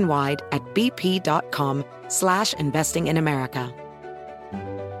nationwide at bp.com/investing in America.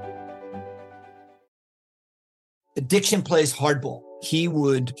 Addiction plays hardball. He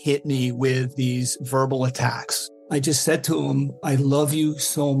would hit me with these verbal attacks. I just said to him, I love you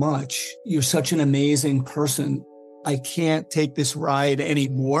so much. You're such an amazing person. I can't take this ride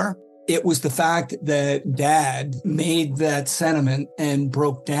anymore. It was the fact that Dad made that sentiment and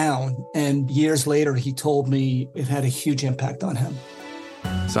broke down. And years later, he told me it had a huge impact on him.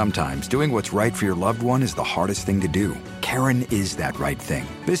 Sometimes doing what's right for your loved one is the hardest thing to do. Karen is that right thing.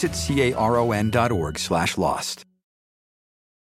 Visit caron.org/lost.